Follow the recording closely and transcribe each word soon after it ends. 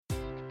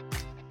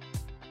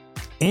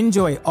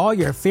Enjoy all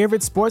your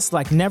favorite sports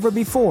like never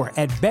before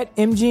at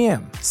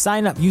BetMGM.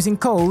 Sign up using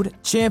code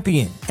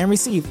CHAMPION and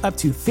receive up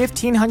to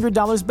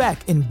 $1,500 back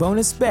in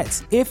bonus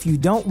bets if you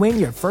don't win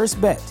your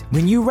first bet.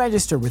 When you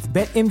register with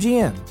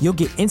BetMGM, you'll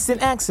get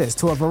instant access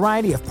to a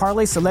variety of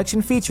parlay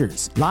selection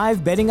features,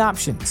 live betting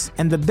options,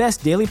 and the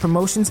best daily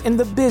promotions in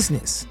the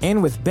business.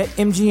 And with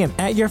BetMGM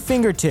at your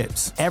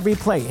fingertips, every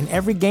play and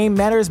every game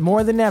matters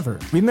more than ever.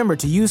 Remember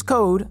to use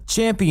code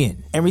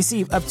CHAMPION and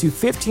receive up to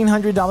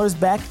 $1,500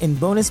 back in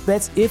bonus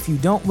bets if you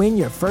don't win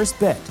your first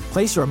bet.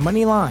 Place your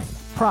money line,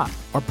 prop,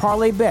 or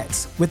parlay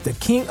bets with the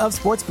king of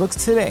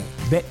sportsbooks today.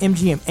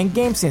 BetMGM and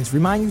GameSense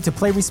remind you to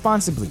play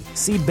responsibly.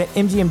 See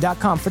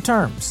BetMGM.com for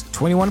terms.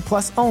 21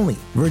 plus only.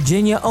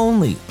 Virginia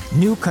only.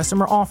 New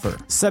customer offer.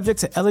 Subject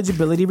to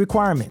eligibility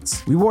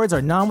requirements. Rewards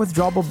are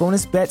non-withdrawable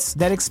bonus bets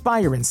that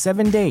expire in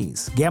 7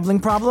 days. Gambling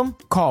problem?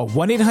 Call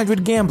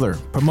 1-800-GAMBLER.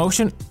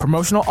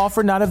 Promotional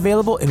offer not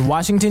available in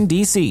Washington,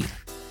 D.C.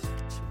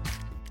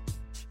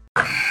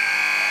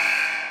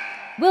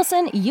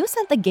 Wilson, you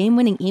sent the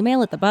game-winning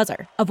email at the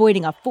buzzer,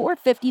 avoiding a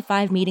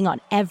 4:55 meeting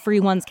on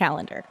everyone's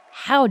calendar.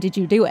 How did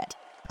you do it?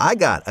 I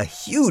got a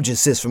huge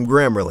assist from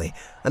Grammarly,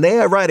 an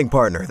AI writing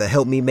partner that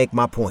helped me make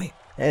my point.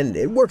 And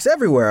it works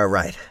everywhere I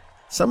write.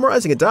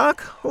 Summarizing a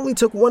doc only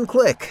took one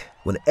click.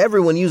 When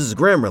everyone uses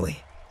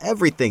Grammarly,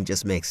 everything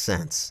just makes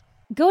sense.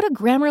 Go to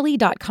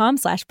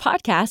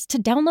Grammarly.com/podcast to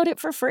download it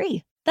for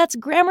free. That's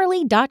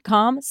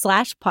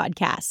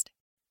Grammarly.com/podcast.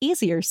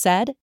 Easier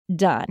said,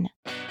 done.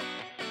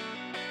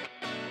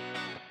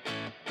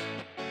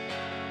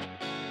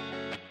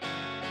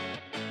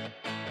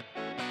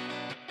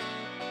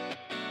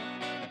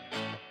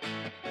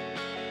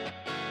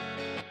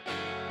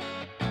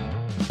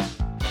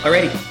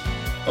 Alrighty,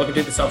 welcome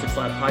to the Celtics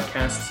Lab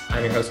podcast.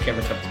 I'm your host,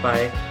 Cameron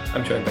Tufts-Bai.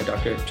 I'm joined by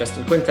Dr.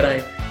 Justin Quinn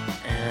today.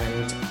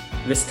 And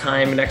this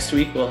time next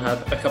week, we'll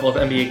have a couple of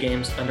NBA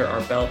games under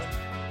our belt.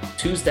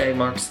 Tuesday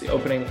marks the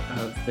opening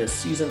of this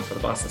season for the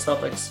Boston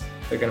Celtics.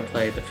 They're going to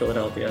play the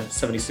Philadelphia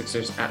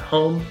 76ers at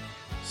home.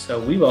 So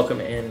we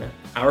welcome in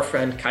our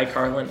friend Kai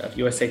Carlin of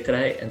USA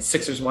Today and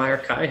Sixers Wire.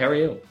 Kai, how are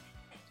you?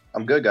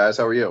 I'm good, guys.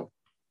 How are you?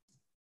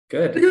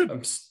 Good.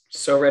 I'm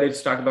so ready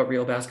to talk about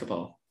real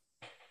basketball.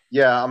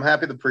 Yeah, I'm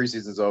happy the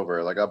preseason's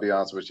over. Like, I'll be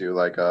honest with you,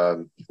 like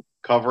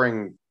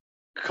covering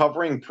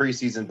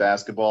preseason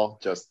basketball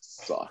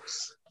just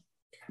sucks.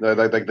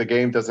 Like the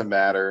game doesn't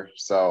matter.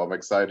 So I'm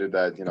excited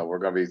that, we're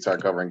going to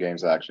start covering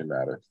games that actually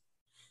matter.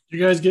 You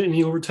guys get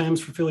any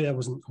overtimes for Philly? I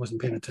wasn't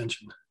paying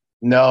attention.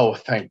 No,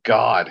 thank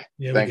God.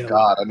 Yeah, thank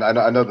God. And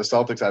I know the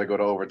Celtics had to go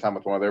to overtime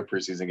with one of their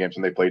preseason games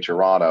when they played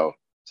Toronto.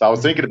 So I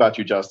was thinking about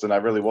you, Justin. I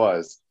really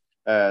was.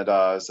 And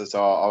so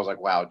I was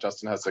like, wow,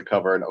 Justin has to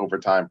cover an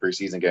overtime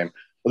preseason game.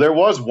 Well, there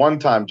was one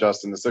time,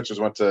 Justin, the Sixers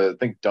went to, I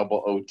think,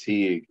 double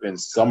OT in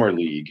Summer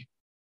League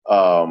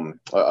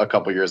a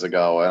couple years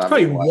ago. And that's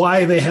probably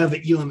why they have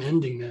the Elam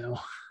ending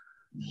now.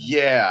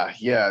 Yeah.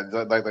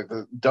 Like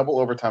the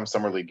double overtime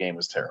Summer League game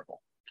was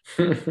terrible.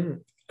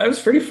 It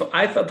was pretty fun.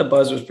 I thought the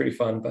buzz was pretty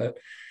fun, but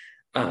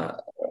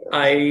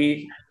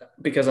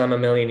because I'm a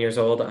million years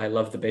old, I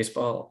love the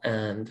baseball,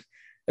 and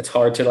it's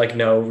hard to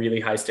know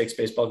really high stakes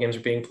baseball games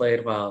are being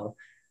played while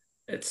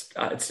it's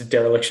a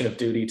dereliction of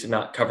duty to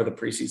not cover the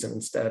preseason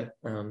instead.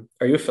 Are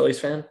you a Phillies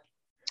fan?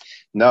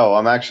 No,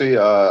 I'm actually,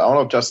 I don't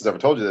know if Justin's ever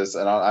told you this,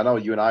 and I know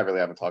you and I really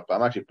haven't talked, but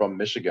I'm actually from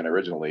Michigan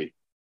originally.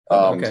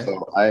 Okay.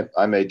 So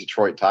I'm a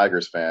Detroit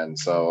Tigers fan.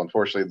 So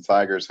unfortunately, the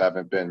Tigers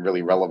haven't been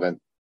really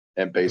relevant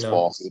in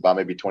baseball since about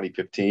maybe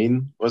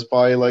 2015 was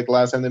probably like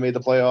last time they made the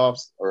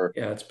playoffs, or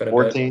it's been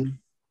 14.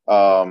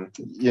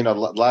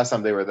 Last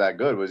time they were that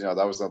good was, that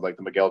was like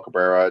the Miguel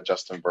Cabrera,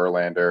 Justin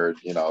Verlander,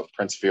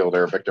 Prince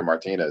Fielder, Victor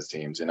Martinez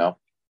teams,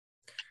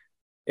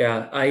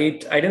 Yeah, I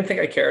didn't think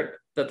I cared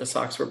that the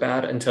Sox were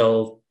bad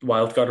until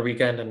wild card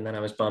weekend, and then I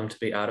was bummed to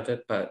be out of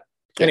it. But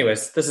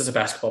anyways, this is a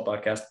basketball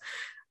podcast.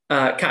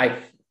 Kai,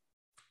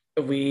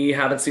 we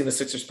haven't seen the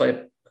Sixers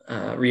play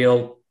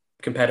real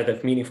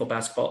competitive, meaningful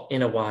basketball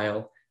in a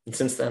while. And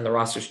since then, the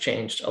roster's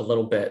changed a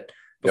little bit.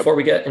 Before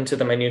we get into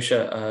the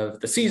minutia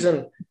of the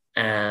season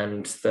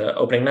and the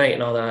opening night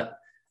and all that,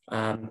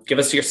 give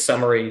us your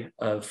summary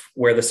of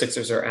where the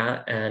Sixers are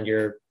at and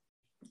your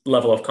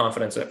level of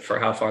confidence for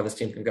how far this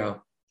team can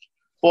go.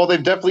 Well,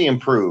 they've definitely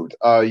improved.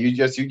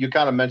 You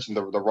kind of mentioned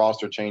the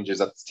roster changes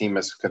that this team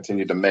has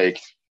continued to make.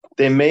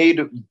 They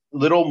made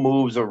little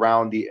moves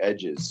around the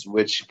edges,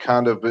 which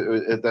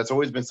that's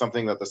always been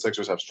something that the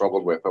Sixers have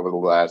struggled with over the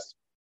last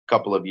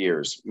couple of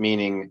years,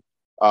 meaning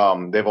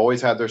they've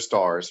always had their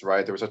stars,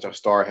 right? They were such a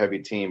star-heavy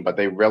team, but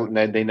they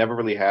never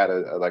really had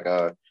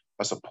a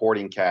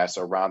supporting cast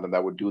around them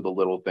that would do the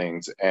little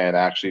things and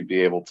actually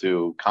be able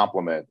to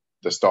complement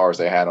the stars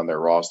they had on their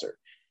roster.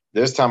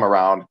 This time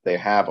around, they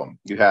have them.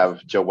 You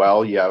have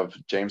Joel, you have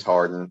James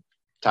Harden,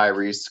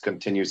 Tyrese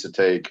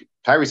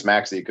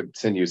Maxey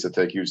continues to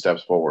take huge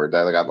steps forward.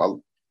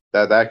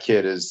 That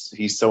kid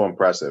he's so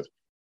impressive.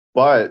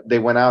 But they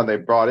went out and they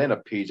brought in a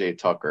PJ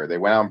Tucker. They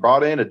went out and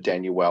brought in a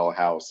Danuel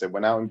House. They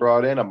went out and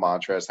brought in a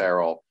Montrezl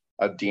Harrell,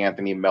 a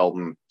DeAnthony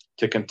Melton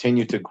to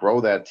continue to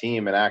grow that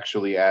team and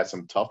actually add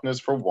some toughness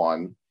for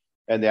one.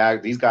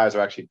 And these guys are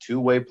actually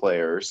two-way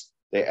players.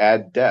 They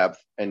add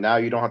depth, and now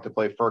you don't have to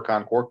play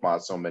Furkan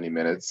Korkmaz so many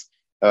minutes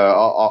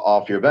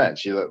off your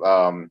bench. You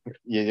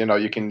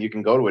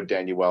can go to a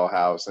Daniel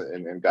House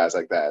and guys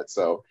like that.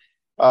 So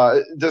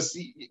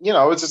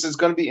it's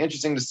going to be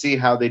interesting to see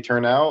how they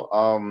turn out.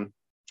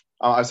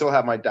 I still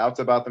have my doubts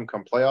about them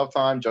come playoff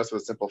time, just for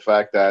the simple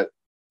fact that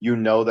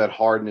that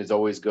Harden is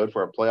always good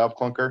for a playoff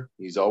clunker.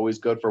 He's always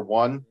good for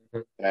one,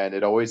 and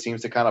it always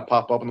seems to kind of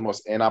pop up in the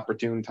most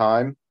inopportune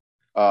time.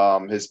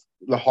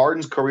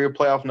 Harden's career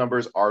playoff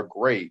numbers are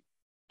great,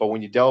 but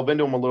when you delve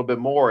into him a little bit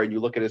more and you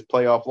look at his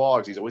playoff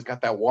logs, he's always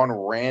got that one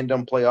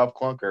random playoff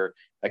clunker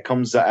that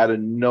comes out of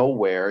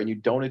nowhere and you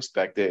don't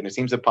expect it, and it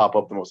seems to pop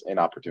up the most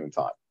inopportune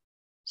time.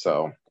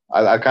 So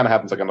I kind of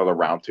happens like another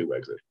round 2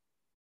 exit.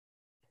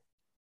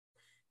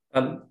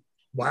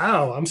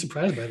 Wow, I'm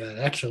surprised by that,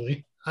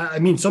 actually. I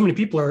mean, so many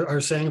people are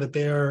saying that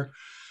they're,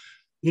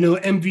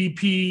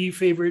 MVP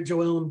favorite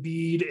Joel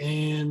Embiid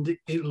and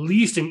at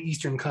least an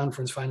Eastern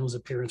Conference Finals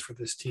appearance for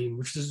this team,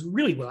 which is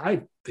really what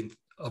I think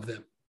of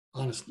them,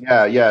 honestly.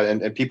 Yeah.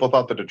 And people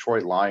thought the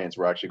Detroit Lions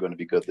were actually going to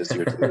be good this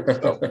year, too.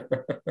 So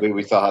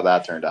we saw how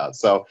that turned out.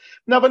 So,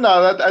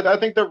 I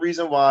think the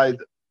reason why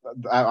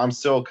I'm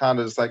still kind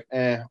of just like,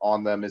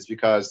 on them is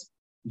because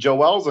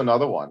Joel's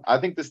another one. I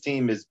think this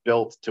team is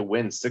built to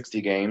win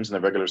 60 games in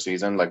the regular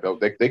season. Like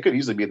they could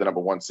easily be the number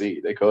 1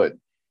 seed. They could.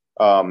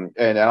 And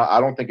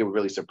I don't think it would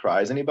really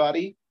surprise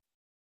anybody.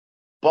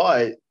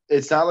 But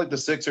it's not like the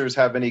Sixers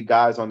have any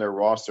guys on their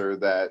roster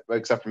that,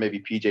 except for maybe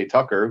PJ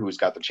Tucker, who's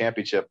got the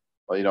championship,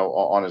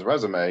 on his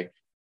resume,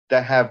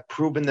 that have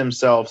proven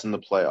themselves in the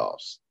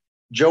playoffs.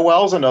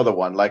 Joel's another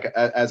one. Like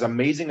as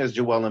amazing as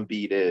Joel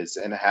Embiid is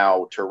and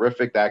how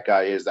terrific that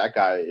guy is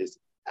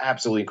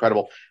absolutely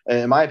incredible.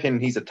 In my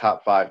opinion, he's a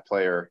top 5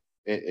 player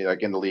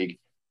in the league.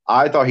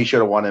 I thought he should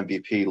have won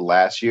MVP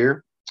last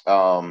year,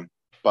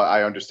 but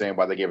I understand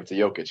why they gave it to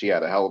Jokic. He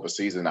had a hell of a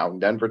season out in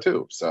Denver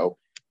too. So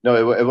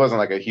no, it wasn't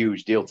like a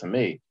huge deal to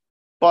me.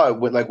 But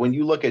when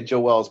you look at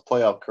Joel's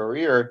playoff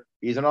career,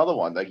 he's another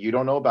one. Like you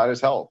don't know about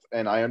his health,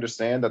 and I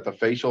understand that the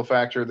facial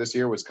factor this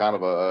year was kind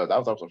of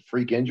a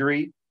freak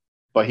injury,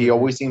 but he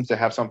always seems to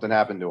have something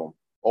happen to him.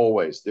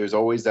 Always. There's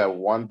always that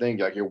one thing,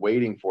 like you're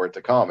waiting for it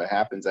to come. It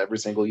happens every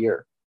single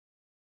year.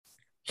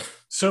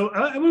 So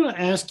I want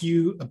to ask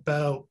you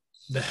about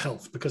the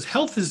health, because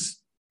health is,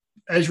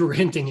 as you were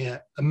hinting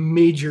at, a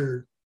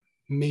major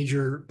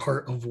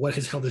part of what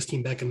has held this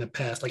team back in the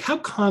past. Like, how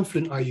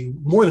confident are you,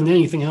 more than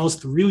anything else,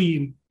 the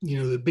really,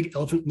 the big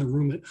elephant in the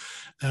room,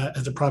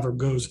 as the proverb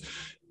goes,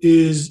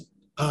 is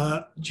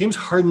James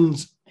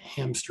Harden's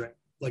hamstring?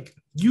 Like,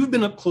 you've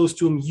been up close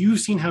to him. You've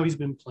seen how he's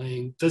been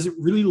playing. Does it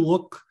really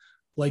look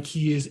like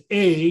he is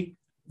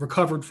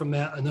recovered from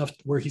that enough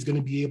where he's going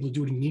to be able to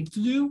do what he needs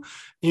to do?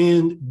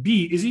 And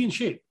B, is he in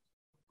shape?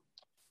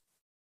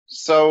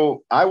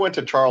 So I went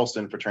to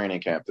Charleston for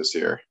training camp this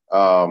year.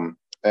 And,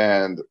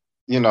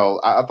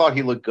 I thought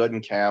he looked good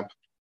in camp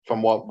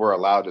from what we're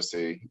allowed to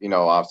see.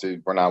 Obviously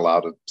we're not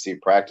allowed to see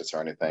practice or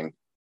anything.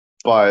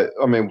 But,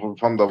 I mean,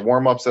 from the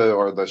warm-ups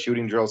or the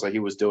shooting drills that he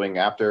was doing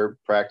after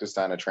practice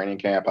down at training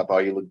camp, I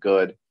thought he looked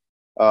good.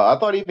 I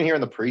thought even here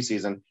in the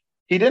preseason,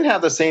 he didn't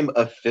have the same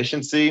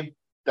efficiency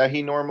that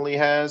he normally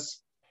has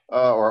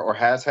or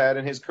has had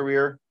in his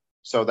career.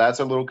 So that's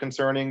a little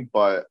concerning.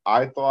 But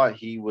I thought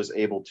he was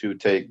able to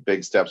take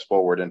big steps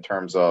forward in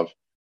terms of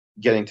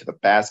getting to the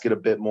basket a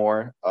bit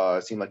more.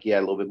 It seemed like he had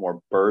a little bit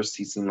more burst.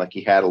 He seemed like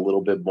he had a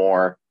little bit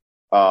more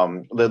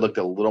looked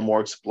a little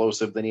more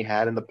explosive than he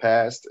had in the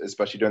past,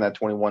 especially during that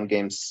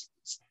 21-game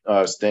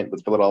stint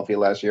with Philadelphia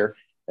last year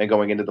and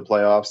going into the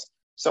playoffs.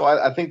 So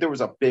I think there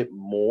was a bit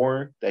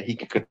more that he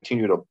could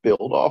continue to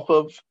build off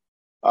of.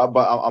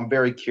 But I'm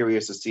very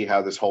curious to see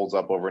how this holds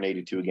up over an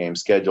 82-game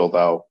schedule,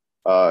 though,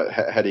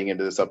 heading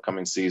into this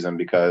upcoming season,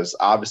 because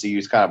obviously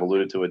you kind of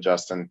alluded to it,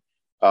 Justin.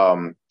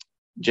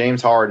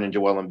 James Harden and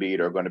Joel Embiid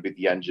are going to be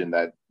the engine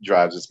that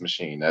drives this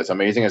machine. As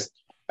amazing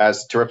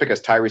as terrific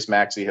as Tyrese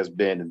Maxey has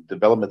been, and the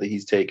development that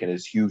he's taken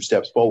is huge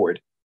steps forward,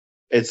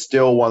 it's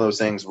still one of those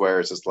things where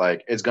it's just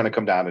like it's going to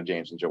come down to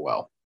James and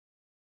Joel.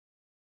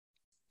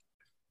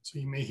 So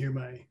you may hear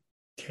my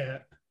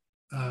cat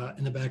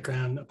in the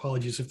background.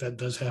 Apologies if that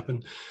does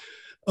happen.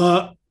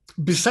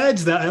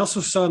 Besides that, I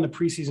also saw in the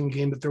preseason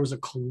game that there was a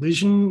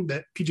collision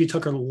that PJ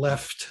Tucker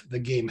left the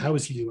game. How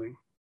is he doing?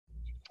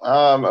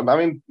 I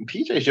mean,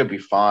 PJ should be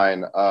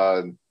fine.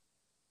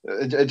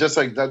 It just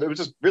like that. It was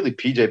just really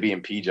PJ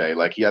being PJ.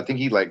 Like I think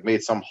he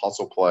made some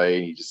hustle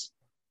play. He just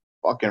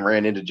fucking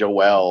ran into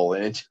Joel,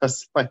 and it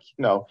just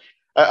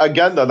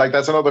again though,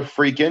 that's another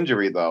freak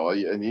injury though.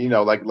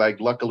 And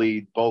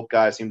luckily both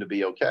guys seem to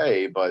be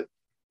okay, but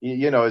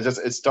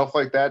it's stuff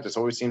like that just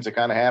always seems to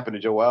kind of happen to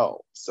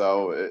Joel.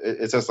 So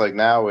it's just like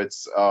now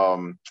it's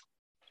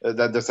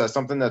that's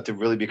something that to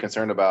really be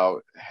concerned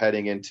about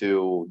heading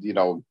into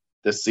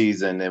this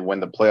season and when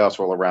the playoffs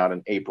roll around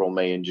in April,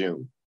 May, and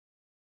June.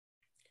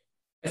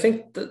 I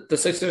think the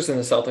Sixers and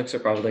the Celtics are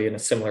probably in a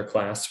similar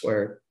class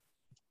where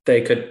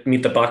they could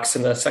meet the Bucks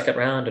in the second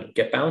round and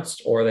get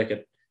bounced, or they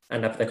could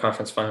end up in the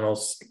conference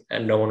finals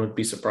and no one would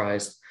be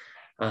surprised.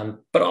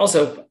 But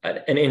also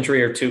an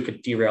injury or two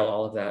could derail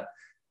all of that.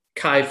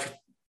 Kai,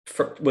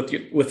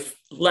 with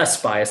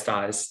less biased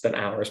eyes than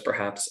ours,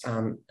 perhaps,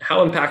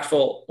 how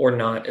impactful or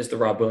not is the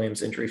Rob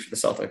Williams injury for the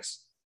Celtics?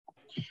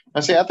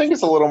 I think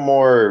it's a little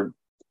more.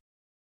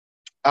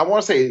 I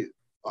want to say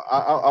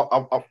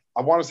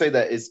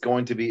that it's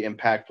going to be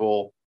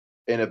impactful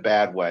in a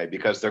bad way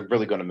because they're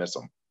really going to miss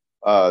him.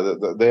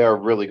 They are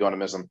really going to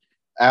miss him.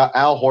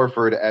 Al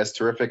Horford, as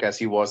terrific as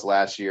he was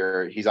last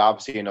year, he's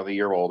obviously another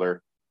year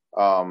older.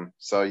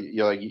 So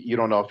you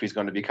don't know if he's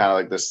going to be kind of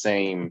like the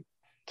same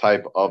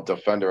type of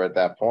defender at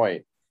that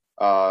point.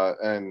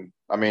 And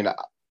I mean,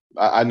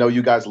 I know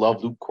you guys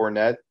love Luke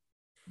Cornett,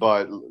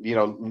 but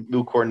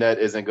Luke Cornett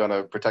isn't going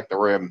to protect the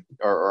rim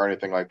or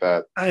anything like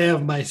that. I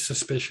have my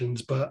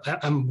suspicions, but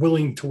I'm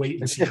willing to wait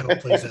and see how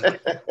it plays out.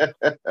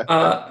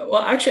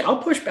 Well, actually,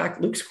 I'll push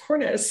back. Luke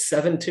Cornett is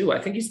 7'2".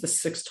 I think he's the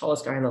sixth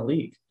tallest guy in the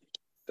league.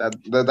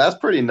 That's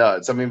pretty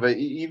nuts. I mean, but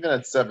even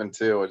at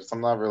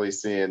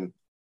 7'2",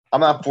 I'm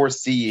not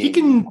foreseeing. He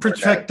can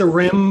protect the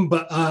rim,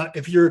 but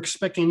if you're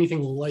expecting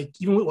anything like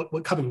even what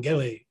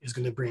Kabengele is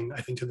going to bring,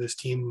 I think, to this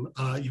team,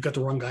 you've got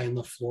the wrong guy on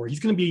the floor. He's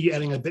going to be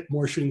adding a bit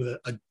more shooting with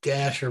a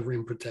dash of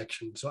rim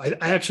protection. So I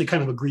actually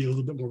kind of agree a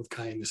little bit more with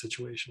Kai in this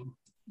situation.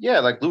 Yeah,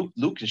 like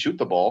Luke can shoot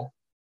the ball.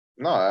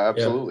 No,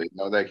 absolutely.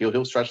 Yeah. No, like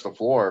he'll stretch the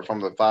floor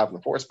from the 5 and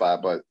the 4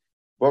 spot, but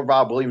what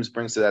Rob Williams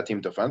brings to that team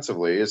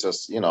defensively is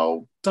just,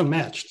 it's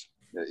unmatched.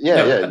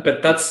 Yeah.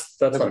 But that's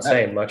not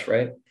saying much,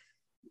 right?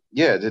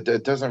 Yeah,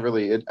 it doesn't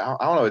really. I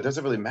don't know. It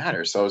doesn't really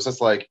matter. So it's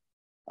just like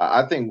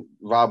I think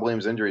Rob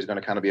Williams' injury is going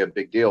to kind of be a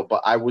big deal.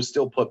 But I would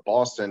still put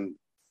Boston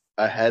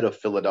ahead of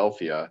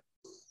Philadelphia,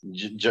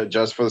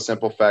 just for the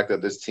simple fact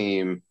that this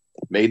team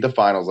made the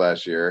finals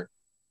last year.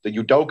 The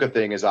Udoka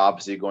thing is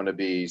obviously going to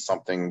be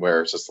something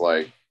where it's just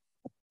like,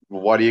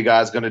 what are you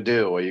guys going to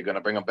do? Are you going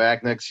to bring him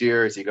back next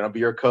year? Is he going to be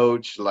your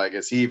coach? Like,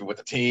 is he even with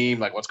the team?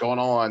 Like, what's going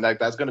on? Like,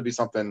 that's going to be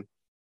something.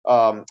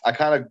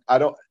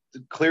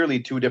 Clearly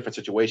two different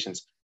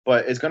situations.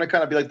 But it's going to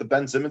kind of be like the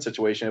Ben Simmons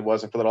situation it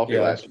was in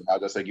Philadelphia last year.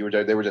 Just like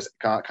they were just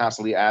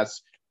constantly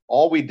asked.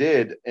 All we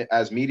did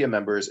as media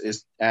members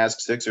is ask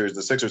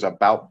the Sixers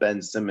about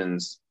Ben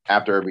Simmons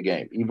after every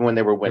game, even when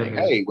they were winning.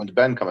 Mm-hmm. Hey, when's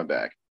Ben coming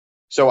back?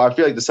 So I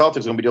feel like the Celtics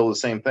are going to be doing the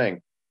same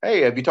thing.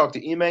 Hey, have you talked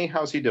to Ime?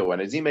 How's he doing?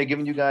 Is Ime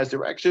giving you guys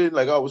direction?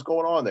 Like, what's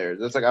going on there?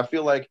 It's like I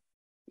feel like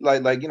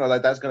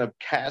that's going to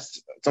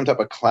cast some type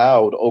of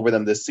cloud over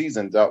them this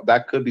season.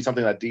 That could be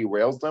something that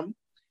derails them.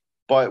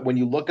 But when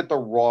you look at the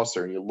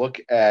roster and you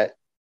look at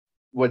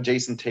what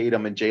Jason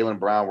Tatum and Jaylen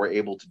Brown were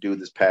able to do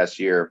this past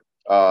year,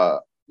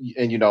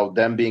 and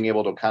them being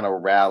able to kind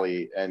of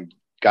rally and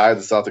guide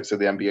the Celtics to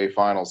the NBA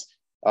Finals,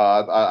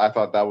 I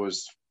thought that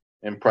was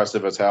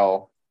impressive as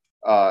hell,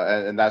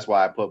 and that's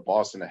why I put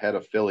Boston ahead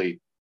of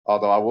Philly.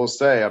 Although I will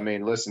say, I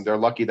mean, listen, they're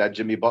lucky that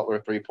Jimmy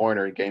Butler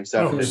 3-pointer in Game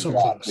 7 didn't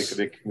drop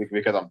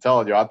because I'm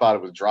telling you, I thought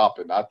it was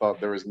dropping. I thought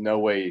there was no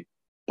way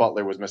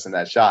Butler was missing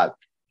that shot.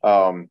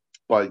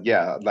 But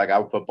yeah, like I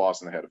would put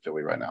Boston ahead of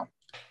Philly right now.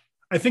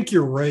 I think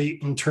you're right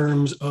in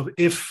terms of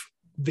if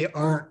they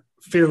aren't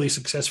fairly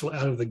successful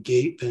out of the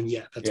gate, then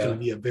that's going to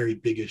be a very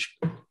big issue.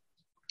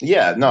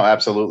 Yeah, no,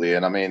 absolutely.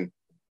 And I mean,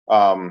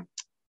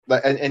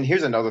 and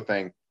here's another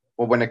thing.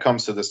 Well, when it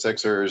comes to the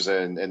Sixers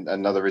and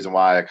another reason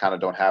why I kind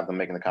of don't have them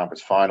making the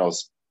conference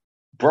finals,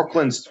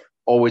 Brooklyn's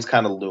always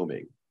kind of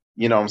looming.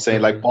 You know what I'm saying?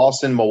 Mm-hmm. Like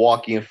Boston,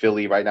 Milwaukee, and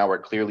Philly right now are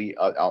clearly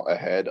out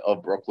ahead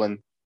of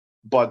Brooklyn.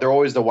 But they're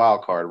always the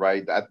wild card,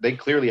 right? They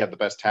clearly have the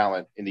best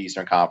talent in the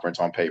Eastern Conference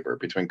on paper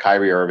between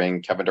Kyrie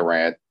Irving, Kevin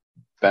Durant,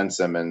 Ben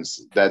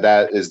Simmons.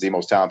 That is the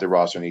most talented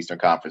roster in the Eastern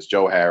Conference.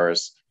 Joe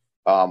Harris,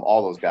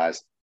 all those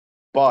guys.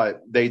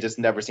 But they just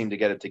never seem to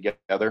get it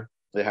together.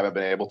 They haven't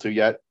been able to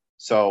yet.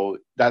 So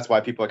that's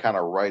why people are kind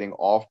of writing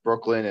off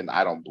Brooklyn, and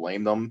I don't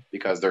blame them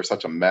because they're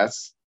such a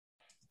mess.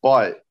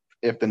 But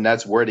if the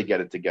Nets were to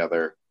get it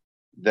together,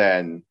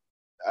 then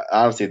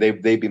honestly,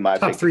 they'd be my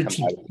top pick 3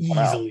 team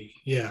easily.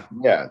 Yeah,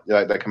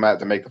 they come out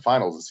to make the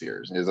finals this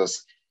year. Is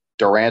this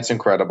Durant's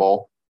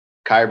incredible,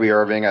 Kyrie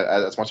Irving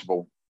as much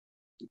of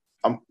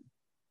a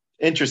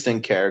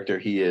interesting character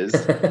he is.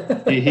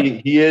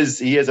 he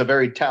is a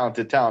very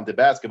talented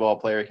basketball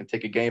player. Can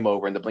take a game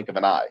over in the blink of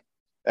an eye,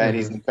 and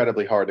he's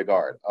incredibly hard to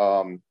guard.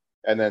 And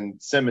then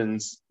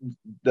Simmons,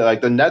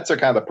 the Nets are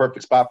kind of the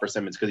perfect spot for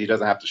Simmons because he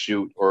doesn't have to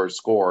shoot or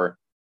score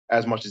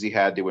as much as he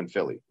had to in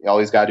Philly. All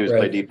he's got to do is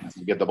play defense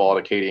and get the ball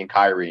to Katie and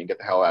Kyrie and get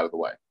the hell out of the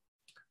way.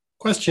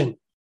 Question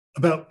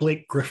about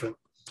Blake Griffin.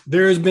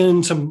 There has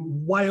been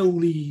some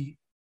wildly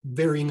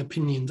varying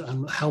opinions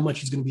on how much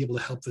he's going to be able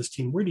to help this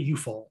team. Where do you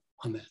fall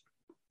on that?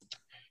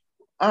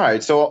 All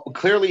right. So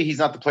clearly he's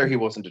not the player he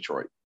was in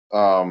Detroit.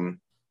 And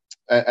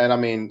I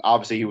mean,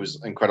 obviously he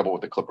was incredible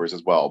with the Clippers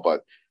as well.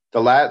 But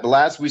the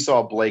last we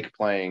saw Blake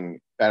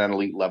playing at an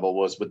elite level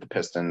was with the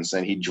Pistons,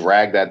 and he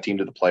dragged that team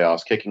to the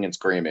playoffs, kicking and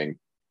screaming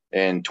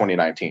in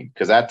 2019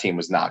 because that team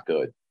was not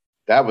good.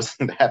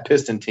 That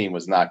Piston team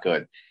was not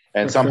good.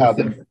 and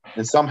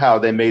somehow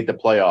they made the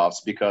playoffs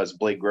because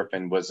Blake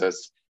Griffin was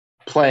just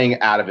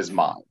playing out of his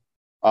mind.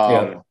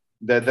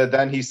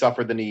 Then he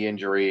suffered the knee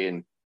injury,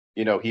 and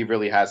he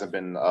really hasn't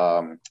been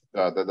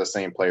the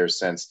same player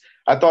since.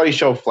 I thought he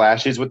showed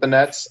flashes with the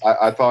Nets.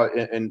 I thought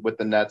with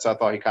the Nets, I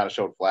thought he kind of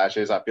showed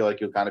flashes. I feel like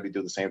he'll kind of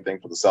do the same thing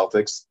for the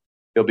Celtics.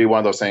 He'll be one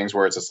of those things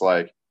where it's just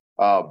like,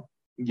 he'll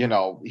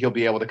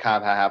be able to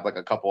kind of have like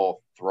a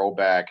couple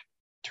throwback,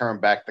 turn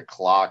back the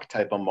clock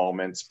type of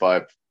moments.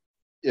 But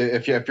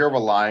if you're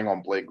relying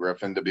on Blake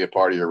Griffin to be a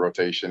part of your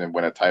rotation and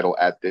win a title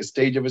at this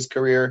stage of his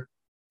career,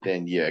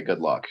 then yeah, good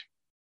luck.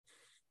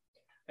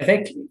 I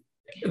think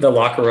the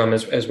locker room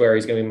is where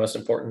he's going to be most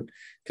important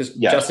because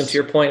Justin, to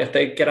your point, if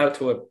they get out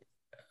to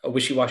a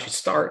wishy-washy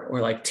start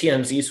or like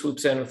TMZ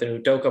swoops in with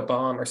an Udoka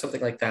bomb or something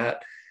like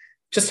that,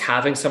 just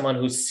having someone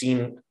who's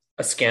seen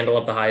a scandal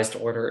of the highest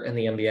order in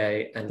the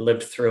NBA and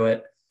lived through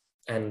it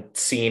and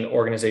seen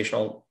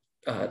organizational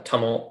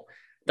tumult,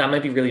 that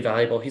might be really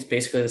valuable. He's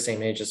basically the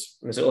same age as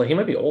Mazzulla. He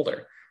might be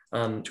older.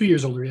 2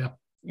 years older, yeah.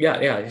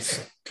 Yeah.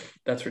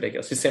 That's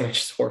ridiculous. He's the same age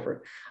as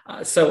Horford.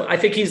 So I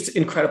think he's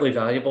incredibly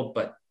valuable,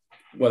 but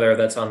whether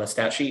that's on the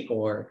stat sheet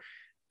or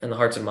in the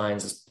hearts and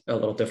minds is a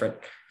little different.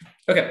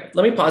 Okay,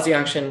 let me pause the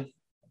action.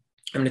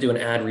 I'm going to do an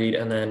ad read,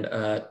 and then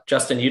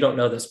Justin, you don't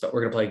know this, but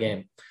we're going to play a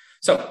game.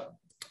 So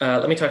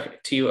let me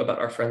talk to you about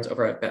our friends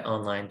over at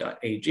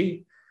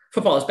betonline.ag.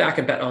 Football is back,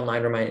 and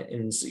BetOnline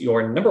remains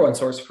your number one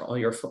source for all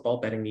your football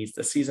betting needs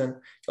this season.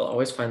 You'll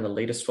always find the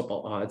latest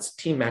football odds,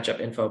 team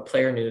matchup info,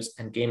 player news,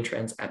 and game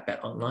trends at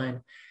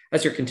BetOnline.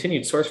 As your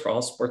continued source for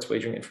all sports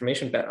wagering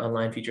information,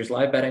 BetOnline features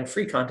live betting,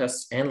 free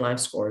contests, and live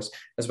scores,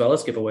 as well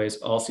as giveaways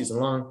all season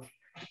long.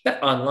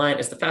 BetOnline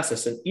is the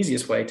fastest and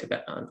easiest way to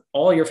bet on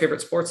all your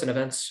favorite sports and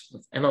events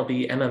with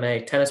MLB,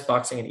 MMA, tennis,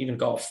 boxing, and even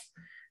golf.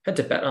 Head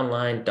to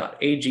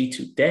betonline.ag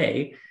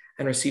today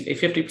and receive a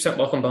 50%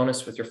 welcome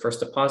bonus with your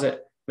first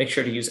deposit. Make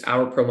sure to use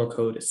our promo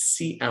code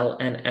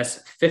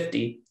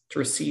CLNS50 to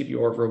receive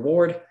your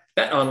reward.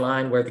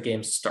 BetOnline, where the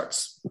game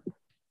starts.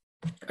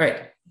 All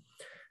right.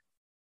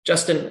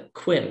 Justin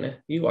Quinn,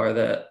 you are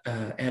the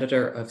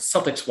editor of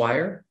Celtics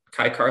Wire.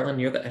 Kai Carlin,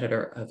 you're the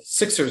editor of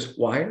Sixers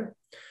Wire.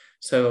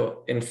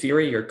 So in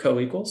theory, you're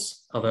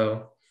co-equals,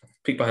 although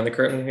peek behind the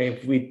curtain,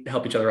 we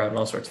help each other out in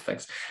all sorts of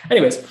things.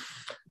 Anyways,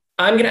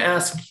 I'm going to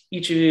ask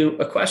each of you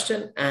a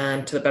question,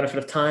 and to the benefit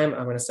of time,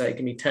 I'm going to say,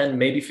 give me 10,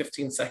 maybe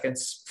 15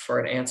 seconds for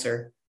an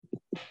answer.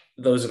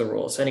 Those are the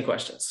rules. Any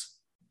questions?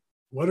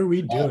 What are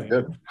we doing?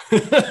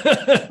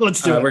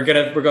 Let's do it. We're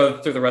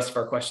going through the rest of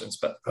our questions,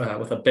 but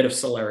with a bit of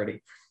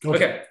celerity.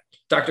 Okay.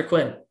 Dr.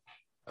 Quinn,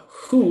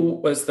 who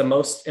was the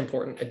most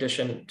important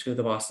addition to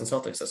the Boston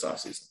Celtics this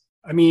offseason?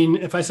 I mean,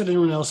 if I said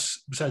anyone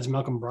else besides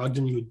Malcolm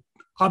Brogdon, you would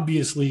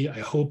obviously, I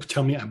hope,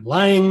 tell me I'm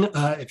lying.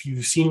 If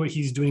you've seen what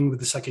he's doing with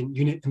the second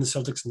unit in the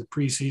Celtics in the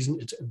preseason,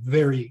 it's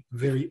very,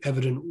 very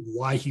evident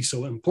why he's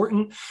so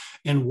important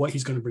and what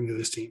he's going to bring to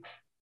this team.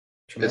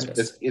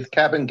 It's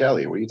Cap and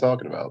Kelly. What are you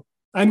talking about?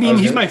 I mean,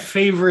 he's my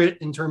favorite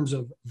in terms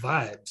of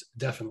vibes,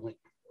 definitely.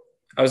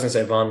 I was going to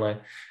say Vonleh.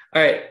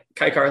 All right,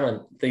 Kai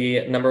Carlin,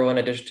 the number one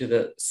addition to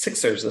the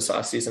Sixers this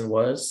offseason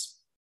was?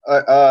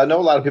 I know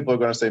a lot of people are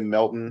going to say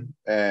Melton,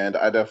 and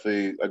I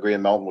definitely agree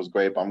Melton was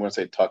great, but I'm going to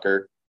say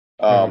Tucker.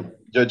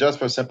 Just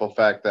for the simple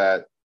fact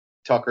that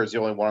Tucker is the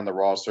only one on the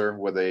roster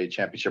with a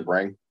championship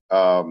ring.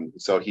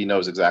 So he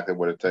knows exactly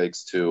what it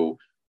takes to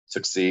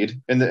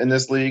succeed in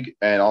this league.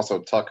 And also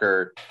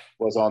Tucker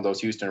was on those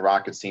Houston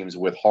Rockets teams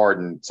with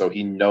Harden. So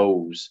he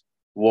knows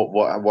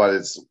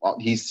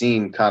he's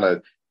seen kind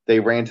of, they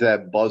ran to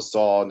that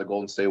buzzsaw in the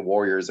Golden State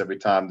Warriors every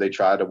time they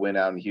tried to win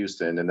out in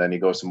Houston. And then he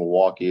goes to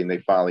Milwaukee and he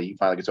finally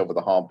gets over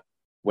the hump,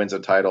 wins a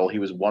title. He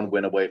was one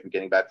win away from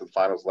getting back to the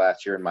finals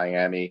last year in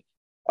Miami.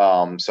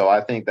 So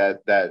I think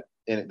that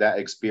in that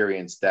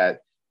experience,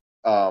 that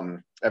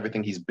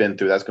everything he's been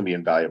through, that's going to be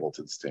invaluable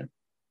to this team.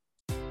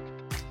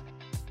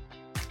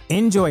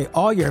 Enjoy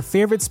all your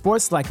favorite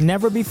sports like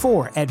never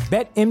before at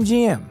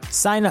BetMGM.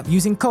 Sign up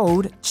using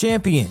code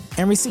CHAMPION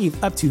and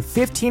receive up to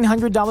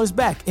 $1,500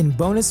 back in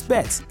bonus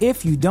bets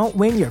if you don't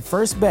win your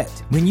first bet.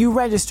 When you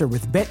register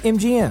with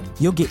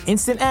BetMGM, you'll get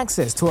instant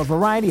access to a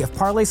variety of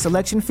parlay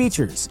selection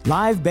features,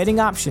 live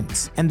betting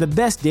options, and the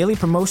best daily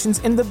promotions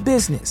in the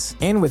business.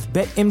 And with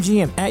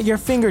BetMGM at your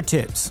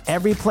fingertips,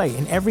 every play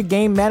and every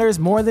game matters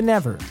more than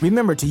ever.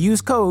 Remember to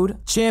use code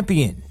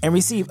CHAMPION and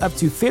receive up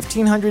to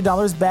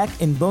 $1,500 back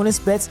in bonus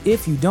bets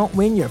if you don't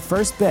win your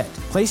first bet.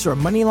 Place your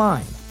money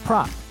line,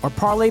 prop, or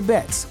parlay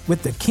bets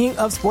with the king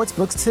of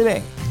sportsbooks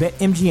today.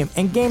 BetMGM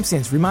and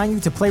GameSense remind you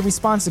to play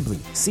responsibly.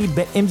 See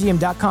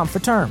BetMGM.com for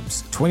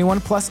terms. 21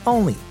 plus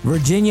only.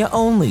 Virginia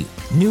only.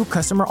 New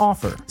customer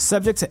offer.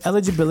 Subject to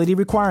eligibility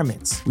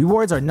requirements.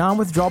 Rewards are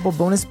non-withdrawable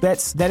bonus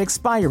bets that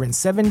expire in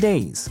 7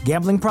 days.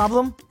 Gambling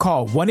problem?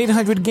 Call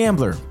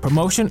 1-800-GAMBLER.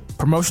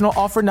 Promotional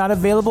offer not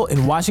available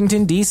in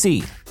Washington,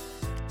 D.C.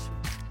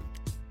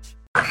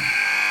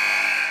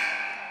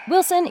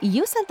 Wilson,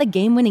 you sent the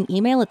game-winning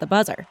email at the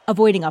buzzer,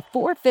 avoiding a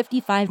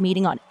 4:55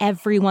 meeting on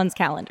everyone's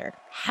calendar.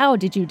 How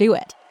did you do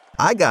it?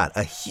 I got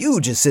a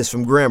huge assist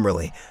from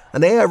Grammarly,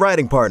 an AI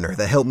writing partner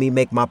that helped me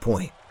make my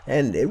point.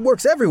 And it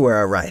works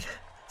everywhere I write.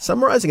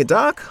 Summarizing a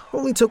doc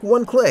only took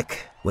one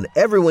click. When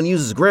everyone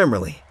uses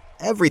Grammarly,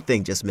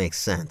 everything just makes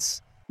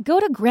sense. Go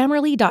to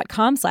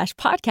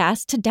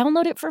Grammarly.com/podcast to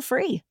download it for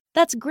free.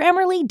 That's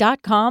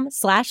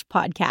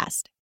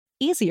Grammarly.com/podcast.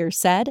 Easier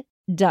said,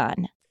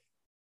 done.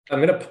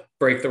 I'm going to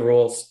break the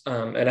rules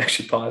and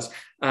actually pause.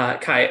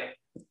 Kai,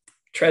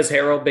 Trez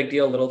Harrell, big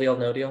deal, little deal,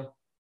 no deal?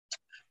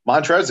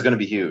 Montrez is going to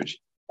be huge.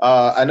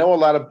 I know a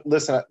lot of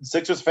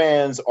Sixers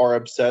fans are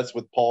obsessed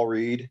with Paul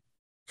Reed,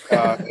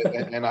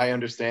 and I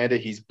understand it.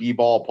 He's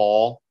B-ball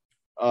Paul,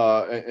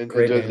 and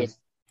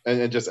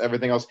just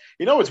everything else.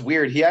 You know, it's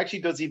weird. He actually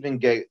doesn't even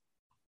get,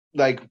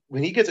 like,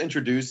 when he gets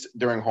introduced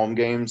during home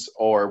games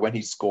or when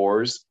he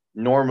scores,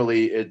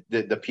 normally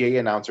the PA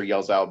announcer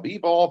yells out,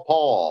 B-ball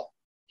Paul.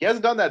 He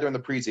hasn't done that during the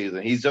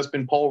preseason. He's just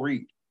been Paul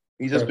Reed.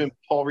 Been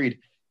Paul Reed.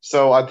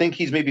 So I think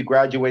he's maybe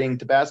graduating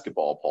to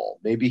basketball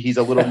Paul. Maybe he's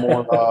a little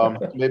more.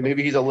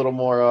 He's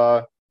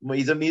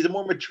a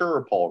more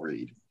mature Paul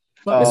Reed.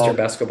 Mr.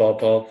 Basketball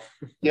Paul.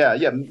 Yeah,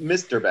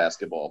 Mr.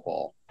 Basketball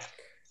Paul.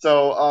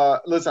 So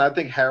listen, I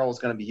think Harrell's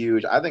going to be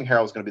huge. I think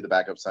Harrell's going to be the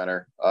backup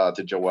center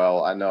to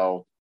Joel. I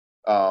know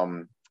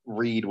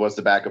Reed was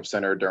the backup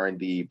center during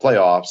the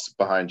playoffs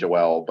behind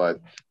Joel,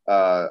 but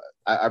I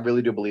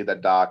really do believe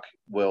that Doc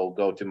will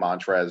go to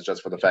Montrez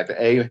just for the fact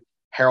that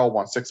Harrell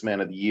won Sixth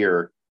Man of the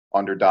Year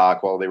under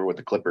Doc while they were with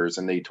the Clippers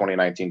in the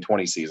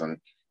 2019-20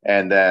 season,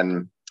 and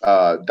then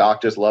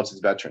Doc just loves his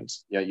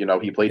veterans. You know,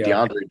 he played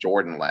DeAndre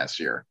Jordan last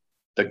year,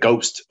 the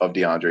ghost of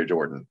DeAndre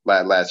Jordan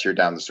last year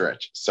down the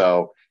stretch.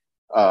 So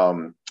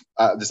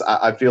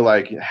I feel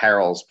like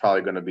Harrell's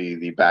probably going to be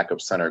the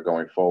backup center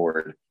going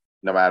forward,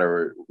 no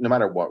matter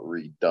what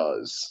Reed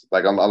does.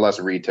 Like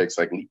unless Reed takes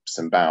like leaps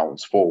and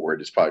bounds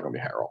forward, it's probably going to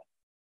be Harrell.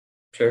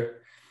 Sure.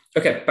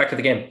 Okay, back to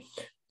the game.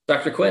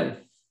 Dr. Quinn,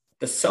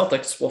 the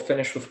Celtics will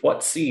finish with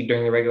what seed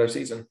during the regular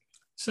season?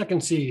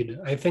 Second seed.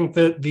 I think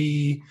that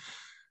the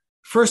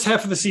first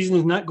half of the season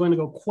is not going to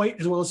go quite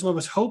as well as some of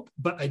us hope,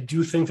 but I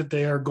do think that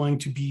they are going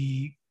to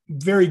be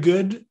very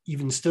good.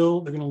 Even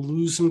still, they're going to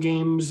lose some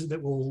games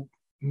that will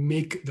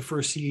make the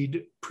first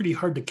seed pretty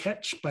hard to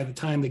catch by the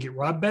time they get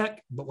Rob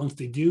back. But once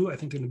they do, I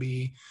think they're going to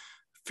be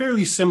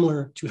fairly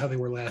similar to how they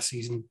were last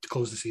season to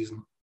close the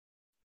season.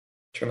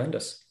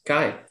 Tremendous.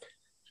 Guy,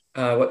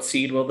 what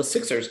seed will the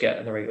Sixers get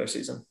in the regular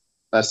season?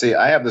 I see.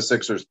 I have the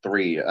Sixers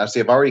 3.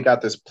 I've already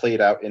got this played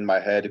out in my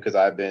head because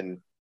I've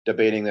been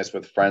debating this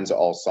with friends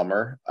all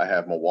summer. I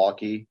have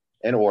Milwaukee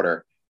in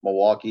order: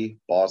 Milwaukee,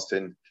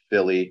 Boston,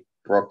 Philly,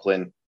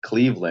 Brooklyn,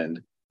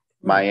 Cleveland,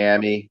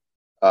 Miami,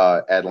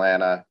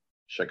 Atlanta,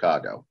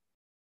 Chicago.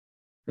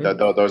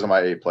 Those are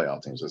my 8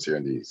 playoff teams this year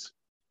in the East.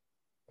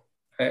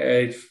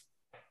 I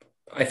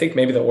think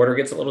maybe the order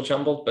gets a little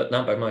jumbled, but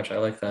not by much. I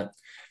like that.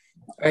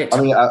 Right.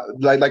 I mean,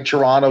 like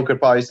Toronto could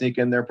probably sneak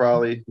in there,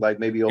 probably like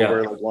maybe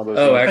over like one of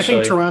those. I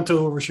think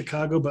Toronto over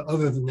Chicago, but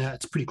other than that,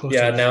 it's pretty close.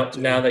 Yeah.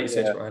 Now that you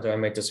say Toronto, I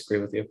might disagree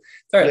with you.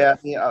 All right.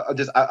 Yeah.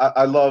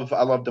 I love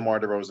DeMar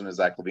DeRozan and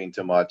Zach LaVine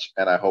too much,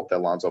 and I hope that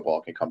Lonzo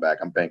Ball can come back.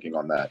 I'm banking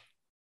on that.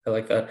 I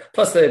like that.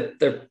 Plus,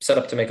 they're set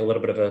up to make a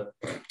little bit of a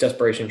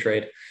desperation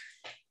trade.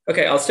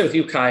 Okay, I'll stay with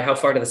you, Kai. How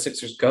far do the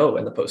Sixers go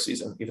in the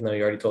postseason? Even though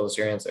you already told us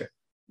your answer.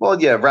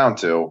 Well, yeah, round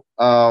 2.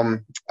 I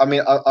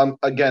mean,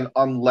 again,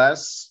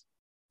 unless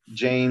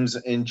James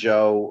and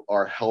Joe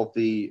are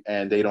healthy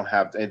and they don't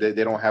have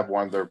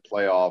one of their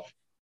playoff,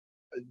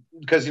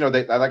 because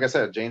like I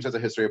said, James has a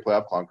history of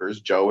playoff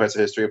clunkers. Joe has a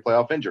history of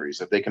playoff injuries.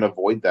 If they can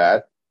avoid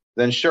that,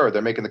 then sure,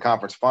 they're making the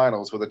conference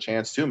finals with a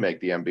chance to make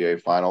the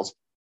NBA finals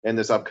in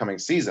this upcoming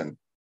season.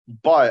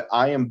 But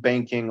I am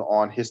banking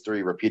on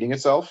history repeating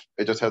itself.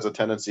 It just has a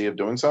tendency of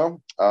doing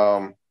so.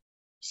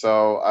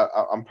 So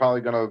I'm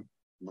probably going to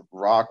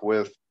rock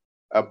with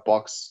a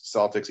Bucks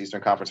Celtics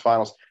Eastern Conference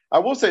Finals. I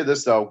will say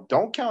this though,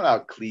 don't count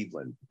out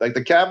Cleveland. Like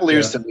the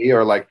Cavaliers to me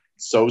are like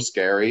so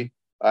scary.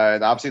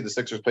 And obviously the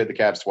Sixers played the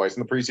Cavs twice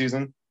in the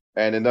preseason.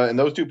 And in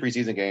those 2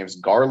 preseason games,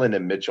 Garland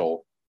and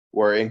Mitchell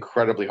were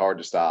incredibly hard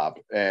to stop.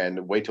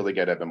 And wait till they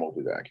get Evan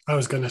Mobley back. I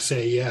was going to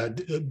say, yeah,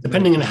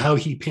 depending on how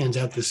he pans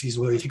out this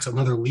season, whether he takes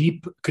another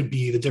leap, could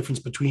be the difference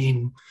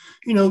between,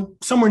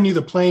 somewhere near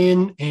the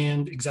play-in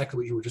and exactly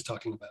what you were just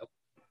talking about.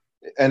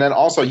 And then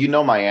also,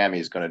 Miami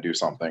is going to do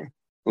something.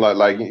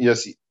 Like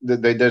yes,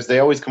 they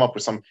always come up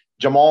with some.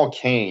 Jamal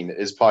Cain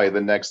is probably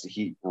the next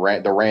the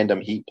random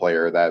Heat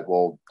player that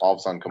will all of a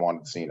sudden come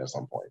onto the scene at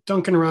some point.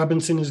 Duncan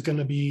Robinson is going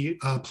to be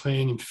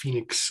playing in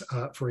Phoenix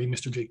for a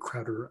Mr. Jay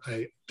Crowder.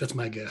 That's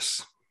my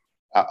guess.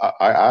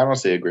 I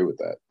honestly agree with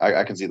that.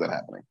 I can see that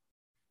happening.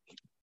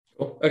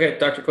 Cool. Okay,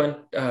 Dr. Quinn,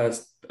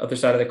 other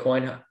side of the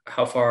coin,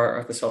 how far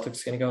are the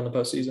Celtics going to go in the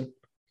postseason?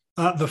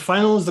 The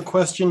finals, the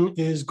question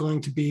is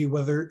going to be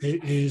whether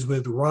it is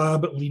with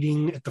Rob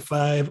leading at the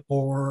 5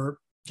 or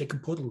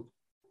Jacob Poeltl.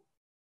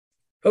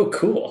 Oh,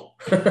 cool.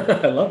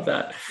 I love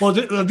that. Well,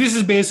 this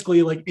is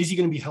basically like, is he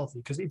going to be healthy?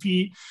 Because if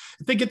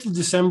they get to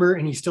December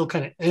and he's still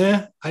kind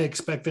of I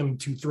expect them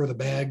to throw the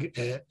bag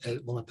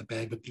well, not the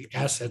bag, but the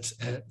assets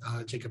at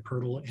Jacob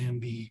Poeltl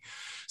and the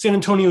San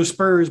Antonio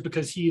Spurs,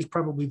 because he is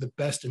probably the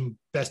best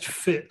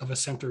fit of a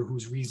center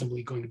who's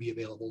reasonably going to be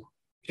available.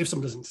 If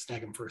someone doesn't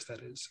snag him first,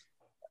 that is.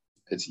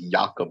 It's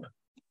Jakob.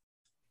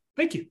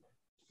 Thank you.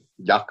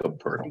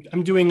 Jakob Poeltl.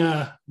 I'm doing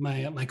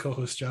my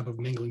co-host job of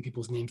mangling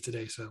people's names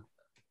today, so.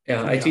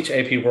 Yeah, I teach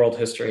AP World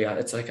History.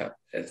 It's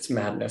it's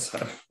madness.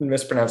 I'm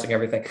mispronouncing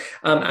everything.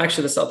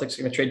 Actually, the Celtics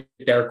are going to trade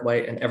Derek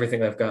White and everything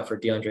they've got for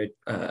DeAndre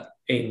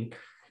Ayton.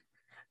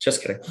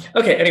 Just kidding.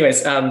 Okay,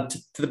 anyways, to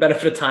the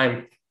benefit of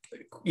time,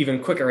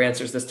 even quicker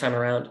answers this time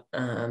around.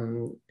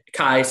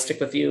 Kai,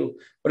 stick with you.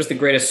 What is the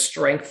greatest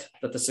strength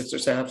that the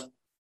Sixers have?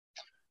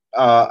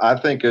 I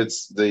think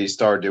it's the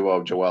star duo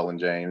of Joel and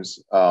James.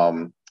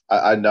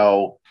 I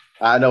know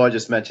I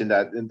just mentioned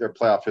that their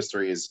playoff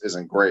history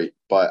isn't great,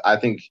 but I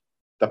think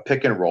the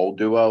pick and roll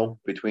duo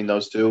between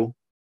those two,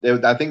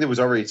 I think there was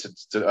already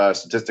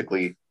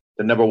statistically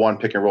the number one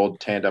pick and roll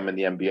tandem in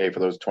the NBA for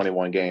those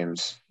 21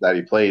 games that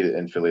he played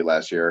in Philly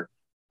last year.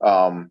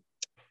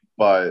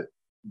 But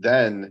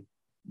then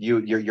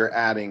you're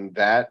adding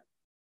that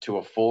to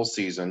a full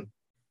season,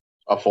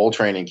 a full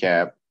training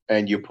camp,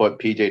 and you put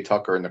PJ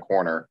Tucker in the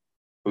corner,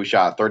 who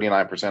shot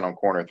 39% on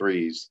corner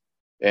threes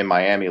in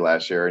Miami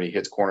last year, and he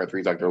hits corner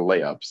threes like they're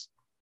layups.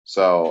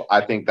 So I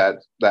think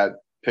that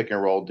pick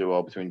and roll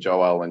duo between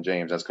Joel and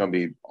James, that's going to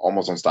be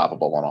almost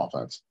unstoppable on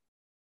offense.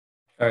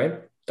 All right.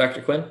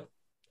 Dr. Quinn?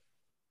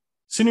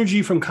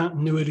 Synergy from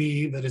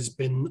continuity that has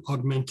been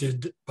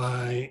augmented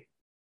by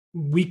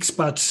weak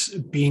spots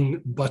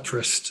being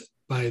buttressed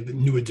by the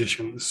new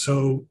additions.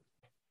 So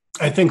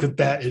I think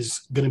that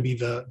is going to be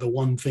the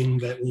one thing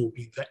that will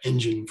be the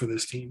engine for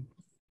this team.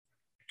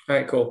 All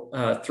right, cool.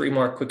 3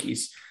 more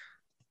quickies.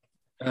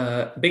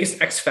 Biggest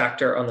X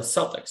factor on the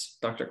Celtics,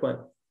 Dr. Quinn?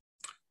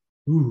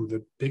 Ooh,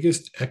 the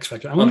biggest X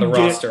factor. On the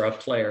roster, a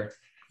player.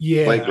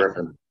 Yeah. Blake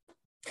Griffin.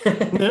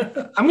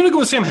 I'm going to go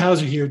with Sam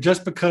Hauser here,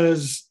 just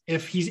because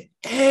if he's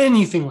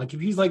anything like,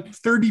 if he's like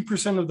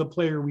 30% of the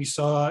player we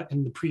saw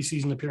in the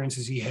preseason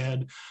appearances he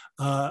had,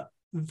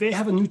 they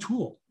have a new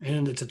tool,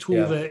 and it's a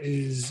tool that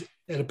is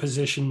at a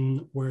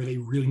position where they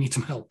really need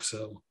some help.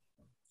 So,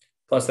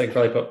 plus they could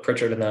probably put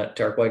Pritchard in that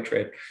Derek White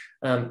trade.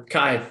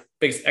 Kai,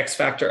 biggest X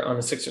factor on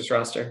the Sixers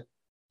roster?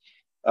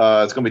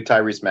 It's going to be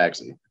Tyrese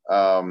Maxey.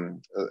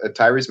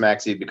 Tyrese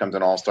Maxey becomes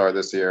an all-star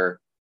this year,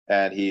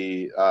 and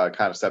he kind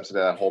of steps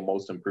into that whole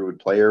most improved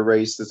player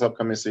race this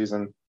upcoming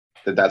season.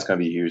 That's going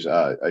to be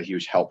a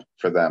huge help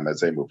for them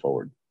as they move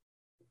forward.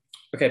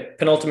 Okay,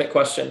 penultimate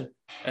question,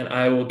 and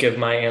I will give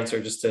my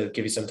answer just to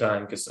give you some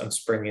time because I'm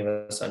springing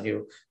this on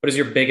you. What is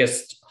your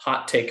biggest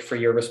hot take for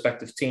your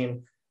respective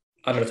team?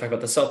 I'm going to talk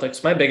about the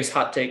Celtics. My biggest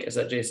hot take is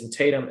that Jason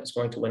Tatum is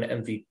going to win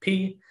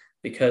MVP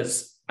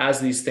because as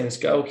these things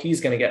go, he's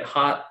going to get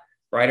hot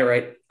right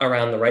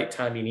around the right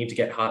time. You need to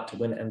get hot to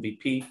win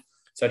MVP.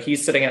 So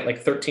he's sitting at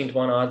like 13-1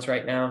 odds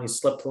right now. He's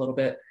slipped a little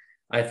bit.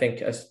 I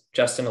think, as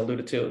Justin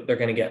alluded to, they're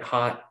going to get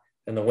hot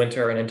in the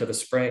winter and into the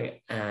spring,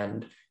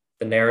 and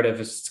the narrative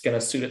is going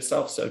to suit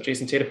itself. So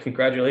Jason Tatum,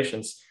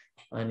 congratulations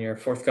on your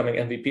forthcoming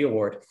MVP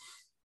award.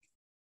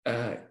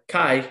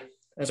 Kai,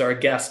 as our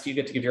guest, you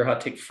get to give your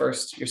hot take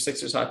first, your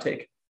Sixers hot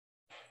take.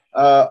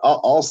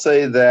 I'll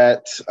say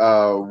that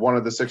one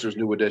of the Sixers'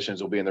 new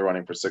additions will be in the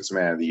running for Sixth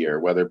Man of the Year,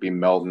 whether it be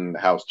Melton,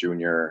 House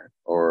Jr.,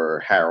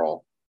 or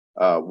Harrell.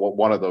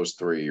 One of those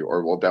three,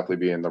 or will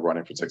definitely be in the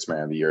running for Sixth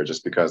Man of the Year,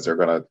 just because they're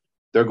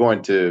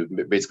going to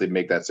basically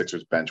make that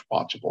Sixers bench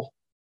watchable.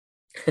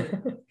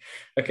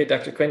 Okay,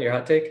 Dr. Quinn, your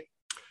hot take?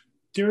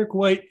 Derek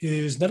White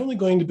is not only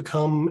going to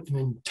become an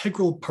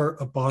integral part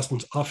of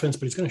Boston's offense,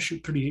 but he's going to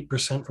shoot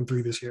 38% from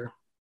 3 this year.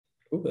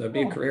 Ooh, that'd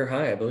be a career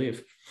high, I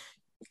believe.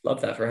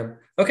 Love that for him.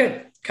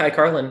 Okay, Kai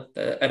Carlin,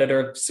 the editor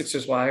of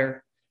Sixers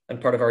Wire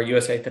and part of our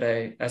USA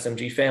Today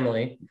SMG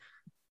family.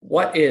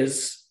 What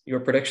is your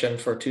prediction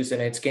for Tuesday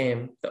night's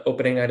game, the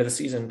opening night of the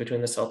season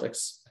between the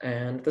Celtics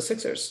and the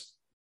Sixers?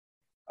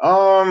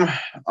 I'm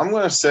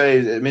going to say,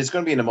 it's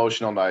going to be an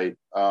emotional night.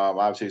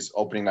 Obviously,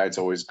 opening night's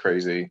always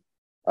crazy.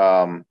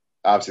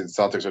 Obviously, the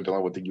Celtics are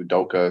dealing with the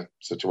Udoka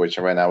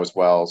situation right now as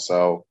well.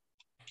 So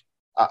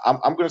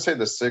I'm going to say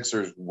the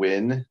Sixers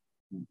win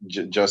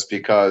just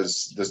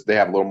because they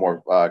have a little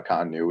more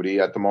continuity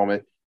at the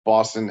moment.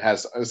 Boston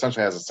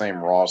essentially has the same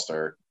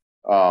roster.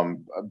 They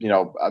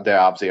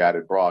obviously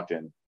added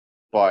Brogdon,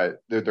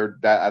 but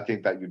I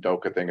think that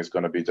Udoka thing is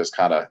going to be just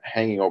kind of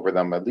hanging over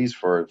them at least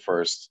for the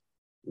first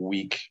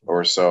week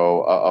or so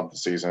of the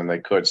season. They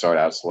could start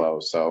out slow.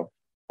 So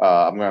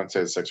I'm going to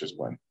say the Sixers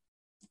win.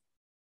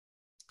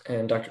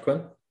 And Dr.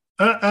 Quinn?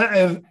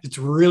 It's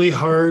really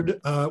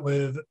hard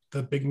with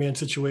the big man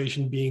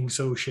situation being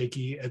so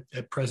shaky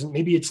at present.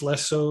 Maybe it's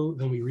less so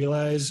than we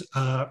realize.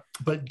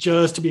 But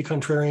just to be a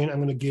contrarian, I'm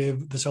going to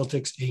give the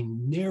Celtics a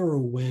narrow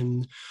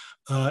win.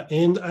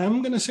 And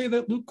I'm going to say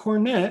that Luke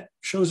Cornett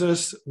shows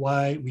us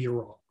why we are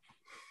wrong.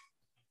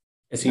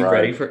 Is he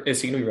ready?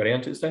 Is he going to be ready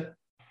on Tuesday?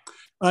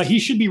 He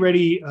should be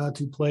ready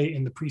to play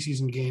in the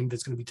preseason game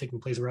that's going to be taking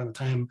place around the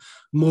time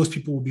most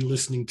people will be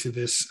listening to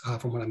this,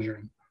 from what I'm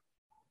hearing.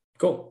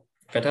 Cool.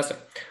 Fantastic.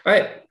 All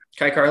right.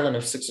 Kai Carlin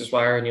of Sixers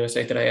Wire and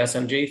USA Today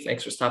SMG,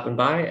 thanks for stopping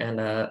by.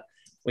 And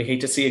we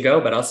hate to see you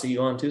go, but I'll see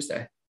you on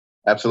Tuesday.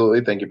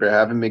 Absolutely. Thank you for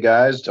having me,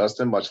 guys.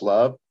 Justin, much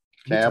love.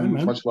 Cam,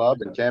 Anytime, much love.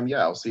 And Cam, yeah,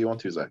 I'll see you on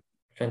Tuesday.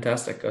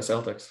 Fantastic. Go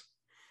Celtics.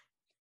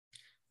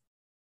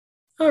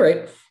 All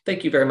right.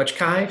 Thank you very much,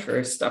 Kai,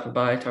 for stopping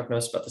by, talking to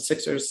us about the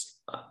Sixers.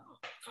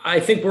 I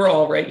think we're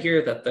all right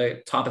here that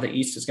the top of the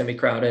East is going to be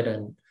crowded,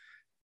 and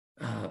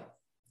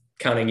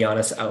counting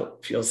Giannis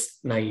out feels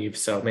naive.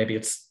 So maybe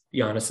it's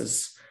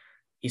Giannis's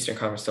Eastern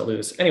Conference to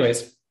lose.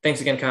 Anyways,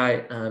 thanks again,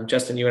 Kai.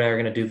 Justin, you and I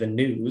are going to do the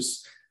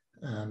news.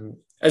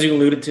 As you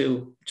alluded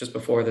to just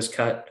before this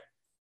cut,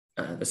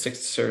 the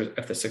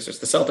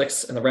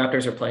Celtics and the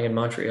Raptors are playing in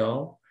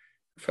Montreal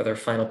for their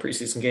final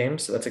preseason game.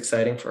 So that's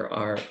exciting for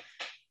our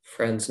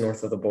friends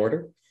north of the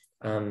border.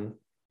 I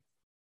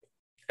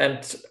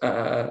don't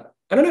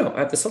know.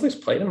 Have the Celtics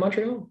played in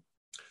Montreal?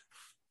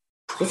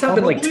 This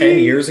happened like 10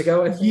 years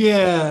ago, I think.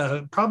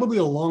 Yeah, probably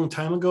a long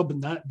time ago, but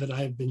not that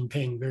I've been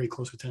paying very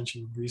close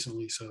attention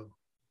recently. So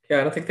yeah,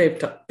 I don't think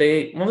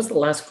when was the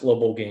last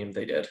global game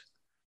they did?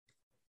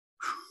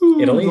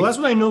 Italy? The last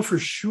one I know for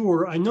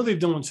sure. I know they've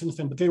done one since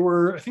then, but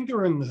I think they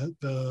were in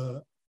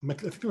I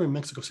think they were in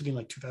Mexico City in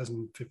like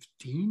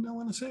 2015, I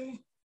want to say.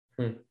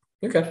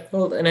 Okay.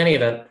 Well, in any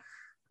event,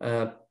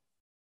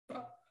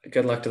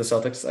 good luck to the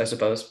Celtics, I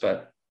suppose,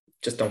 but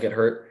just don't get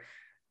hurt.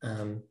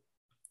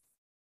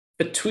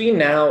 Between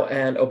now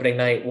and opening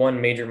night,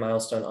 one major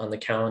milestone on the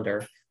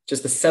calendar,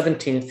 just the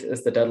 17th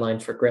is the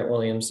deadline for Grant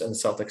Williams and the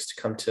Celtics to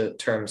come to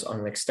terms on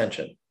an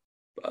extension,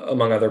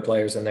 among other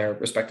players in their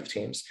respective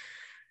teams.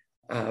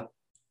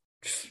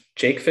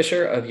 Jake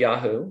Fisher of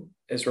Yahoo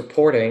is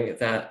reporting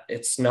that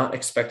it's not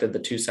expected the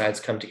two sides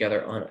come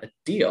together on a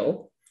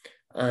deal.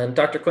 And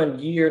Dr. Quinn,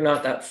 you're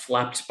not that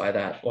flapped by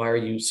that. Why are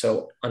you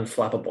so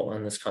unflappable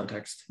in this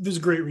context? There's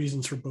great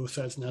reasons for both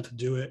sides not to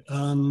do it.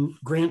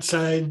 Grant's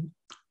side,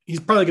 he's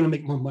probably going to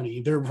make more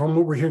money. From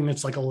what we're hearing,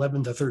 it's like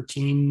 11 to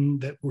 13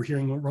 that we're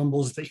hearing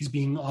rumbles that he's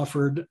being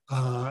offered.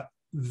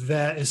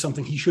 That is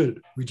something he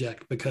should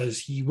reject because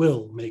he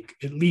will make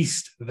at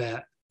least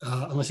that.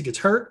 Unless he gets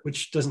hurt,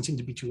 which doesn't seem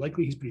to be too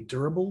likely. He's pretty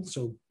durable,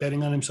 so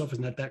betting on himself is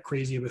not that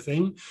crazy of a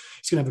thing.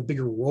 He's going to have a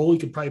bigger role. He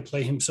could probably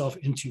play himself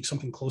into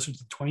something closer to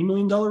the $20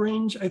 million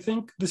range, I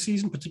think, this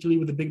season, particularly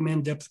with the big man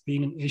depth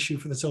being an issue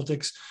for the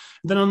Celtics.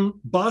 And then on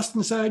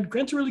Boston side,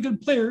 Grant's a really good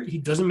player. He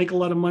doesn't make a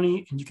lot of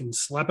money, and you can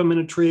slap him in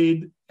a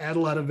trade, add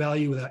a lot of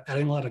value without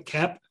adding a lot of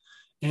cap.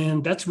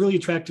 And that's really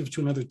attractive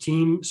to another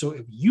team. So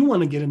if you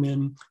want to get him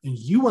in and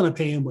you want to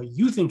pay him what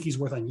you think he's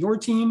worth on your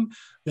team,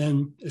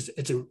 then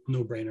it's a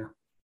no-brainer.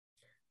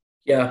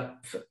 Yeah,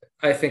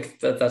 I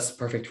think that's the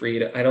perfect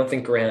read. I don't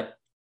think Grant,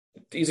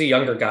 he's a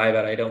younger guy,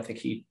 but I don't think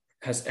he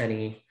has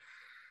any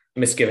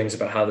misgivings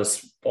about how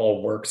this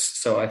all works.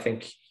 So I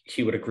think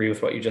he would agree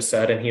with what you just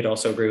said. And he'd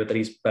also agree with that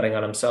he's betting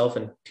on himself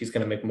and he's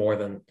going to make more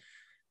than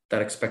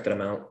that expected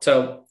amount.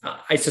 So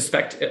I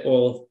suspect it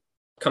will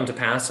come to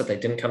pass that they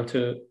didn't come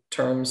to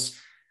terms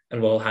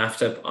and we'll have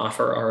to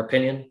offer our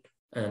opinion.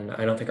 And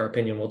I don't think our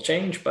opinion will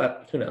change,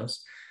 but who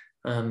knows?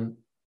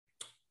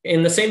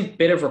 In the same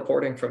bit of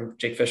reporting from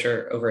Jake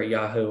Fisher over at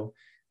Yahoo,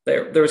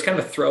 there was kind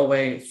of a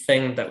throwaway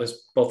thing that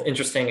was both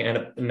interesting and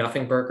a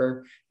nothing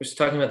burger. He was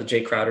talking about the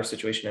Jay Crowder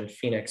situation in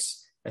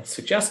Phoenix and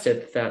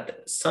suggested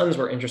that Suns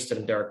were interested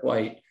in Derek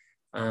White,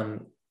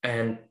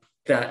 and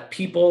that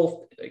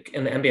people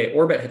in the NBA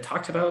orbit had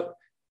talked about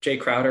Jay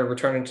Crowder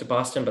returning to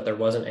Boston, but there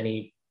wasn't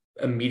any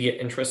immediate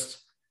interest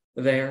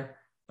there.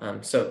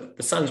 So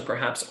the Suns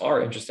perhaps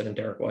are interested in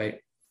Derek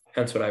White,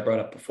 hence what I brought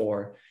up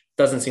before.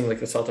 Doesn't seem like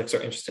the Celtics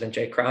are interested in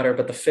Jay Crowder,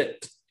 but the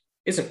fit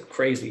isn't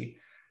crazy.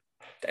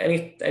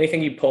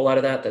 Anything you pull out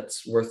of that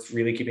that's worth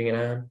really keeping an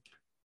eye on?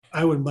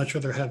 I would much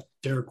rather have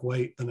Derek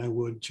White than I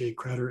would Jay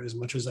Crowder, as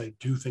much as I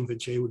do think that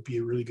Jay would be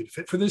a really good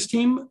fit for this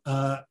team.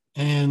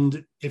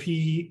 And if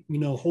he,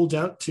 holds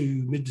out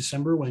to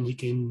mid-December when he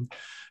can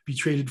be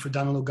traded for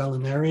Danilo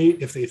Gallinari,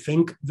 if they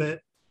think that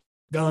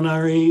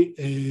Gallinari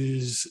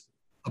is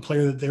a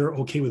player that they're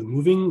okay with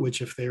moving,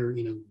 which if they're,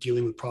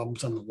 dealing with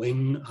problems on the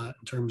wing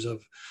in terms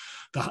of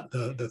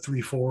the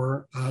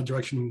 3-4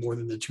 direction more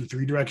than the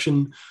 2-3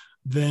 direction,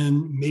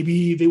 then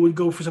maybe they would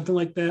go for something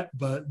like that.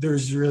 But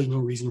there's really no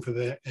reason for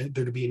there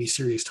to be any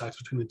serious talks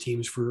between the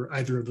teams for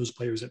either of those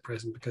players at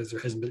present, because there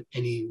hasn't been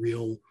any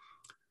real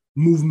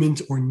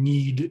movement or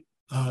need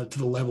to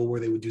the level where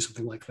they would do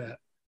something like that.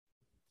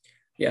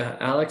 Yeah,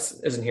 Alex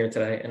isn't here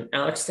today, and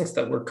Alex thinks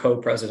that we're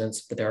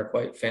co-presidents of the Derek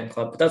White fan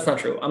club, but that's not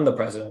true. I'm the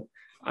president.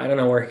 I don't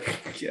know where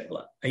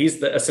he's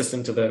the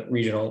assistant to the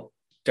regional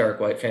Derek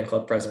White fan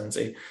club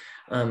presidency.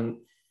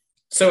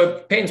 So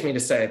it pains me to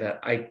say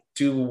that I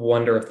do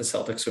wonder if the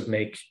Celtics would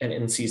make an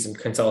in-season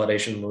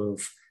consolidation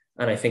move.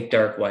 And I think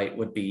Derek White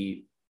would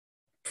be,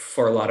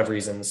 for a lot of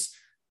reasons,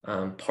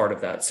 part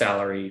of that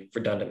salary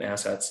redundant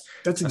assets.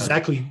 That's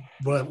exactly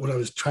what I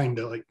was trying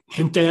to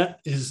hint at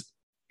is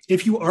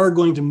if you are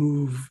going to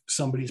move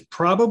somebody, it's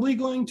probably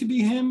going to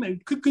be him.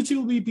 It could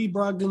conceivably be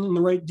Brogdon in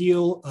the right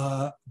deal.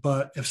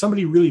 But if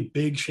somebody really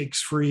big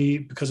shakes free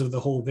because of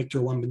the whole Victor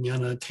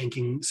Wembanyama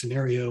tanking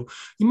scenario,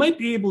 you might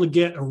be able to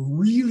get a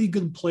really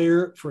good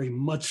player for a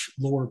much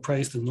lower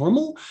price than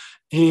normal.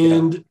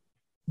 And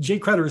Jay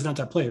Crowder is not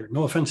that player.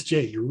 No offense,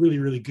 Jay. You're really,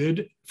 really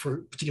good,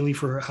 particularly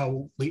for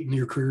how late in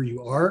your career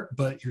you are,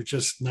 but you're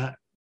just not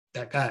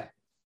that guy.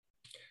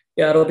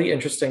 Yeah, it'll be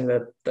interesting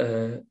that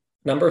the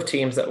number of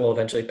teams that will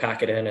eventually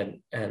pack it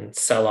in and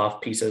sell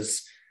off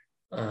pieces.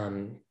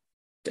 What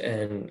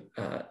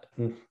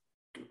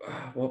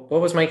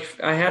was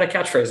I had a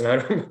catchphrase and I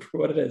don't remember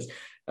what it is.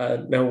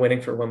 No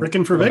winning for Wembanyama.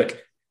 Bricking for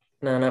Vic?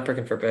 No, not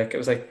bricking for Vic. It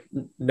was like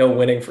no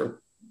winning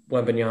for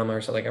Wembanyama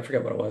or something. I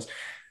forget what it was.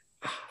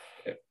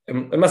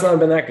 It must not have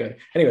been that good.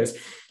 Anyways,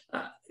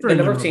 the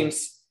number of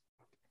teams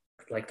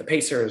like the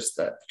Pacers,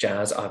 the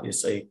Jazz,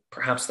 obviously,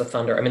 perhaps the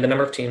Thunder. I mean, the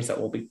number of teams that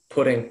will be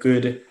putting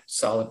good,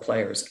 solid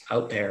players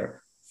out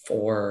there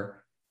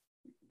for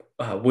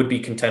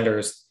would-be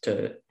contenders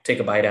to take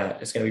a bite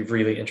at is going to be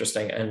really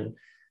interesting. And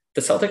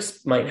the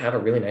Celtics might have a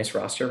really nice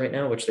roster right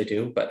now, which they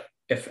do. But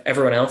if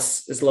everyone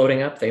else is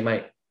loading up, they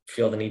might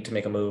feel the need to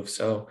make a move.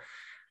 So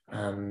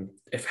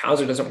if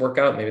Hauser doesn't work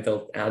out, maybe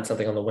they'll add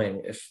something on the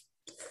wing. If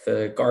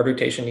the guard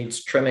rotation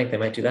needs trimming, they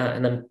might do that.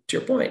 And then to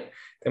your point,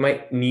 they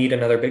might need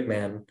another big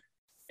man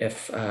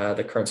if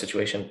the current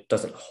situation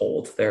doesn't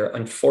hold. They're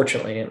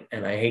unfortunately,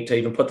 and I hate to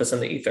even put this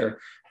in the ether,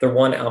 they're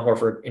one Al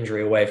Horford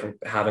injury away from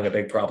having a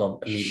big problem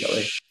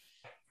immediately.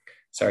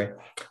 Sorry.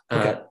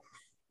 Okay.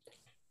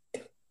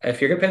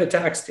 If you're going to pay the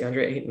tax,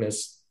 DeAndre Ayton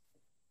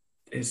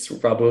is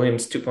Rob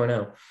Williams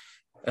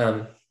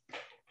 2.0.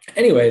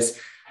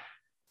 Anyways,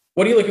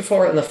 what are you looking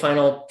for in the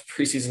final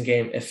preseason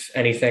game, if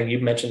anything? You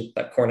mentioned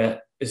that Kornet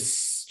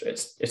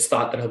it's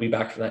thought that he'll be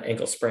back from that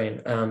ankle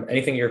sprain.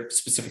 Anything you're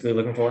specifically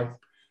looking for?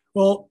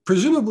 Well,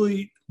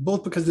 presumably,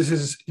 both because this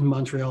is in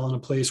Montreal in a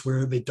place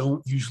where they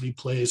don't usually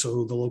play,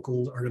 so the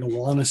locals are going to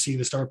want to see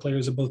the star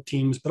players of both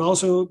teams, but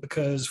also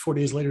because 4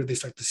 days later they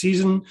start the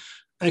season.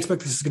 I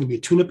expect this is going to be a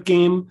tune-up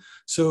game.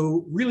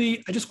 So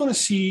really, I just want to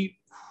see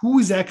who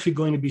is actually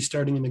going to be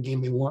starting in the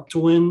game they want to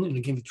win, in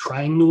a game they're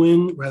trying to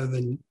win, rather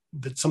than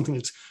something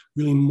that's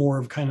really more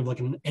of kind of like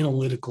an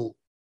analytical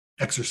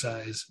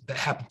exercise that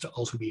happens to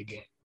also be a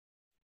game.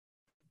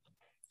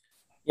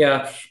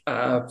 Yeah,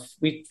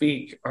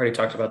 we already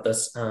talked about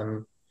this.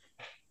 I'm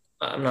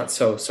not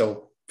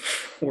so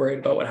worried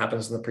about what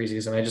happens in the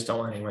preseason. I just don't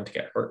want anyone to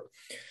get hurt.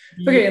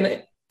 Okay,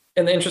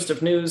 in the interest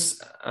of news,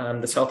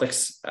 the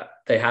Celtics,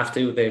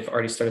 they've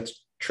already started to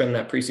trim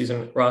that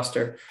preseason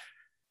roster.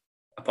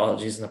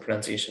 Apologies in the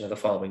pronunciation of the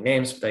following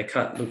names, but they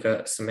cut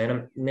Luka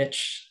Samanic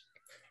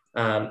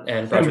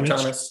and Roger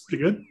Thomas.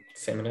 Pretty good.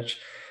 Samanic.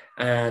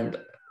 And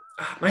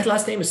my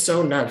last name is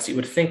so nuts. You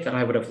would think that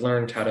I would have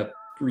learned how to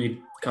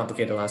read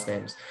complicated last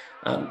names.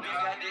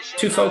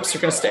 Two folks are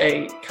going to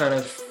stay kind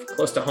of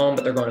close to home,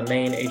 but they're going to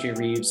Maine, AJ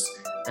Reeves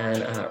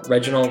and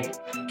Reginald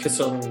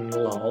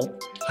Kisselnall.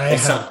 I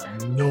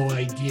have no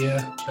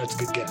idea. That's a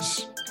good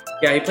guess.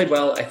 Yeah, he played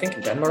well, I think,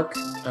 in Denmark.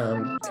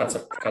 Got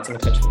some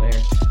attention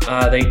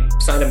there. They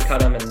signed him,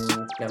 cut him, and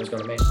now he's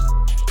going to Maine.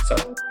 So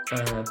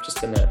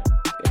just in the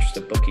interest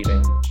of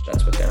bookkeeping,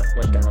 that's what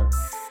went down.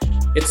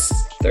 It's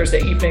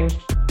Thursday evening.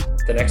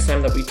 The next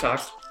time that we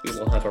talk, we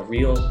will have a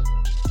real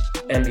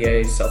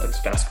NBA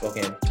Celtics basketball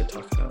game to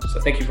talk about.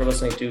 So thank you for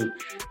listening to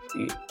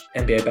the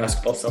NBA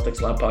Basketball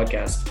Celtics Lab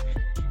podcast.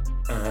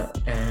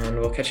 And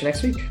we'll catch you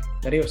next week.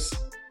 Adios.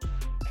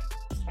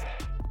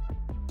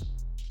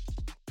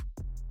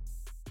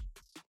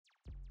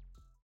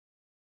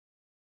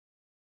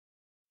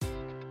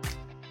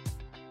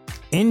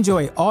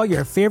 Enjoy all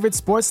your favorite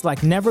sports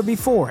like never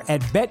before at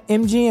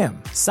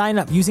BetMGM. Sign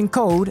up using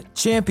code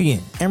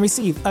CHAMPION and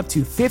receive up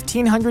to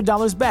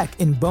 $1,500 back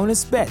in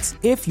bonus bets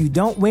if you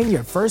don't win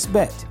your first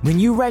bet. When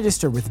you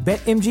register with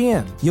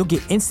BetMGM, you'll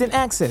get instant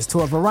access to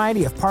a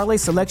variety of parlay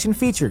selection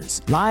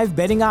features, live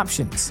betting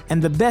options,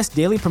 and the best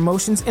daily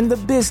promotions in the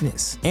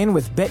business. And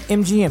with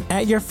BetMGM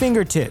at your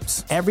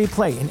fingertips, every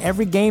play and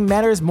every game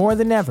matters more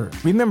than ever.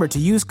 Remember to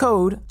use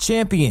code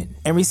CHAMPION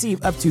and receive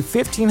up to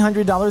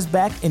 $1,500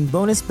 back in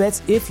bonus bets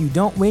if you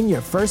don't win your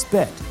first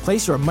bet.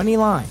 Place your money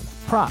line,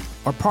 prop,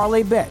 or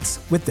parlay bets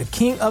with the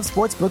king of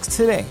sportsbooks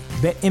today.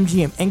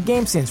 BetMGM and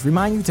GameSense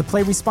remind you to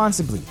play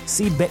responsibly.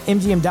 See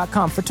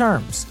BetMGM.com for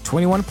terms.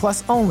 21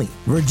 plus only.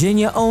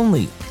 Virginia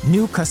only.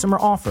 New customer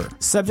offer.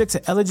 Subject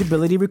to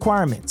eligibility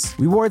requirements.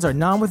 Rewards are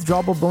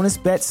non-withdrawable bonus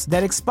bets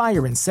that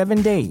expire in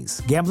 7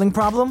 days. Gambling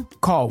problem?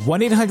 Call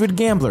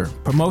 1-800-GAMBLER.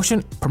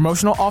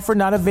 Promotional offer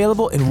not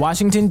available in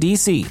Washington,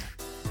 D.C.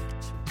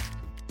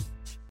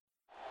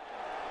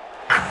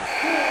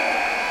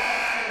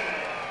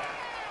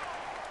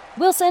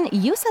 Wilson,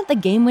 you sent the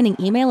game-winning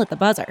email at the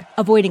buzzer,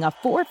 avoiding a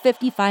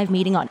 4:55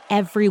 meeting on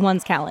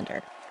everyone's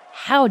calendar.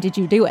 How did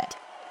you do it?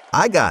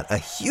 I got a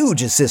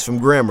huge assist from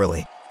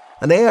Grammarly,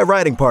 an AI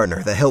writing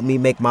partner that helped me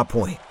make my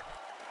point.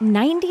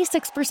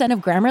 96% of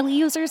Grammarly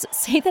users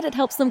say that it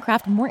helps them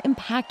craft more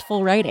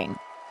impactful writing.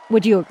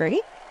 Would you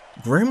agree?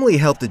 Grammarly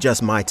helped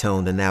adjust my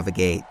tone to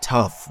navigate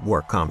tough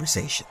work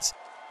conversations.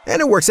 And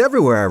it works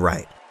everywhere I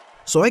write,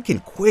 so I can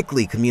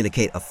quickly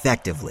communicate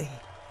effectively.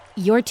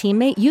 Your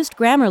teammate used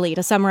Grammarly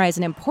to summarize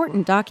an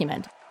important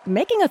document,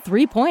 making a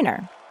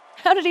 3-pointer.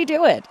 How did he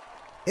do it?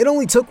 It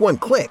only took one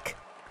click.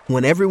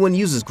 When everyone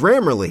uses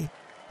Grammarly,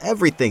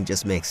 everything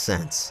just makes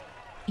sense.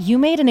 You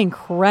made an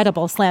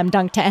incredible slam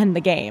dunk to end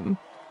the game.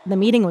 The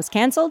meeting was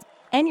canceled,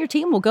 and your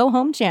team will go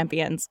home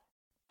champions.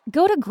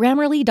 Go to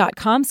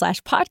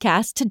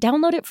Grammarly.com/podcast to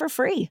download it for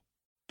free.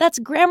 That's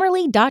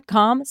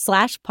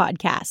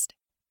Grammarly.com/podcast.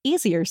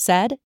 Easier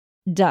said,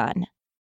 done.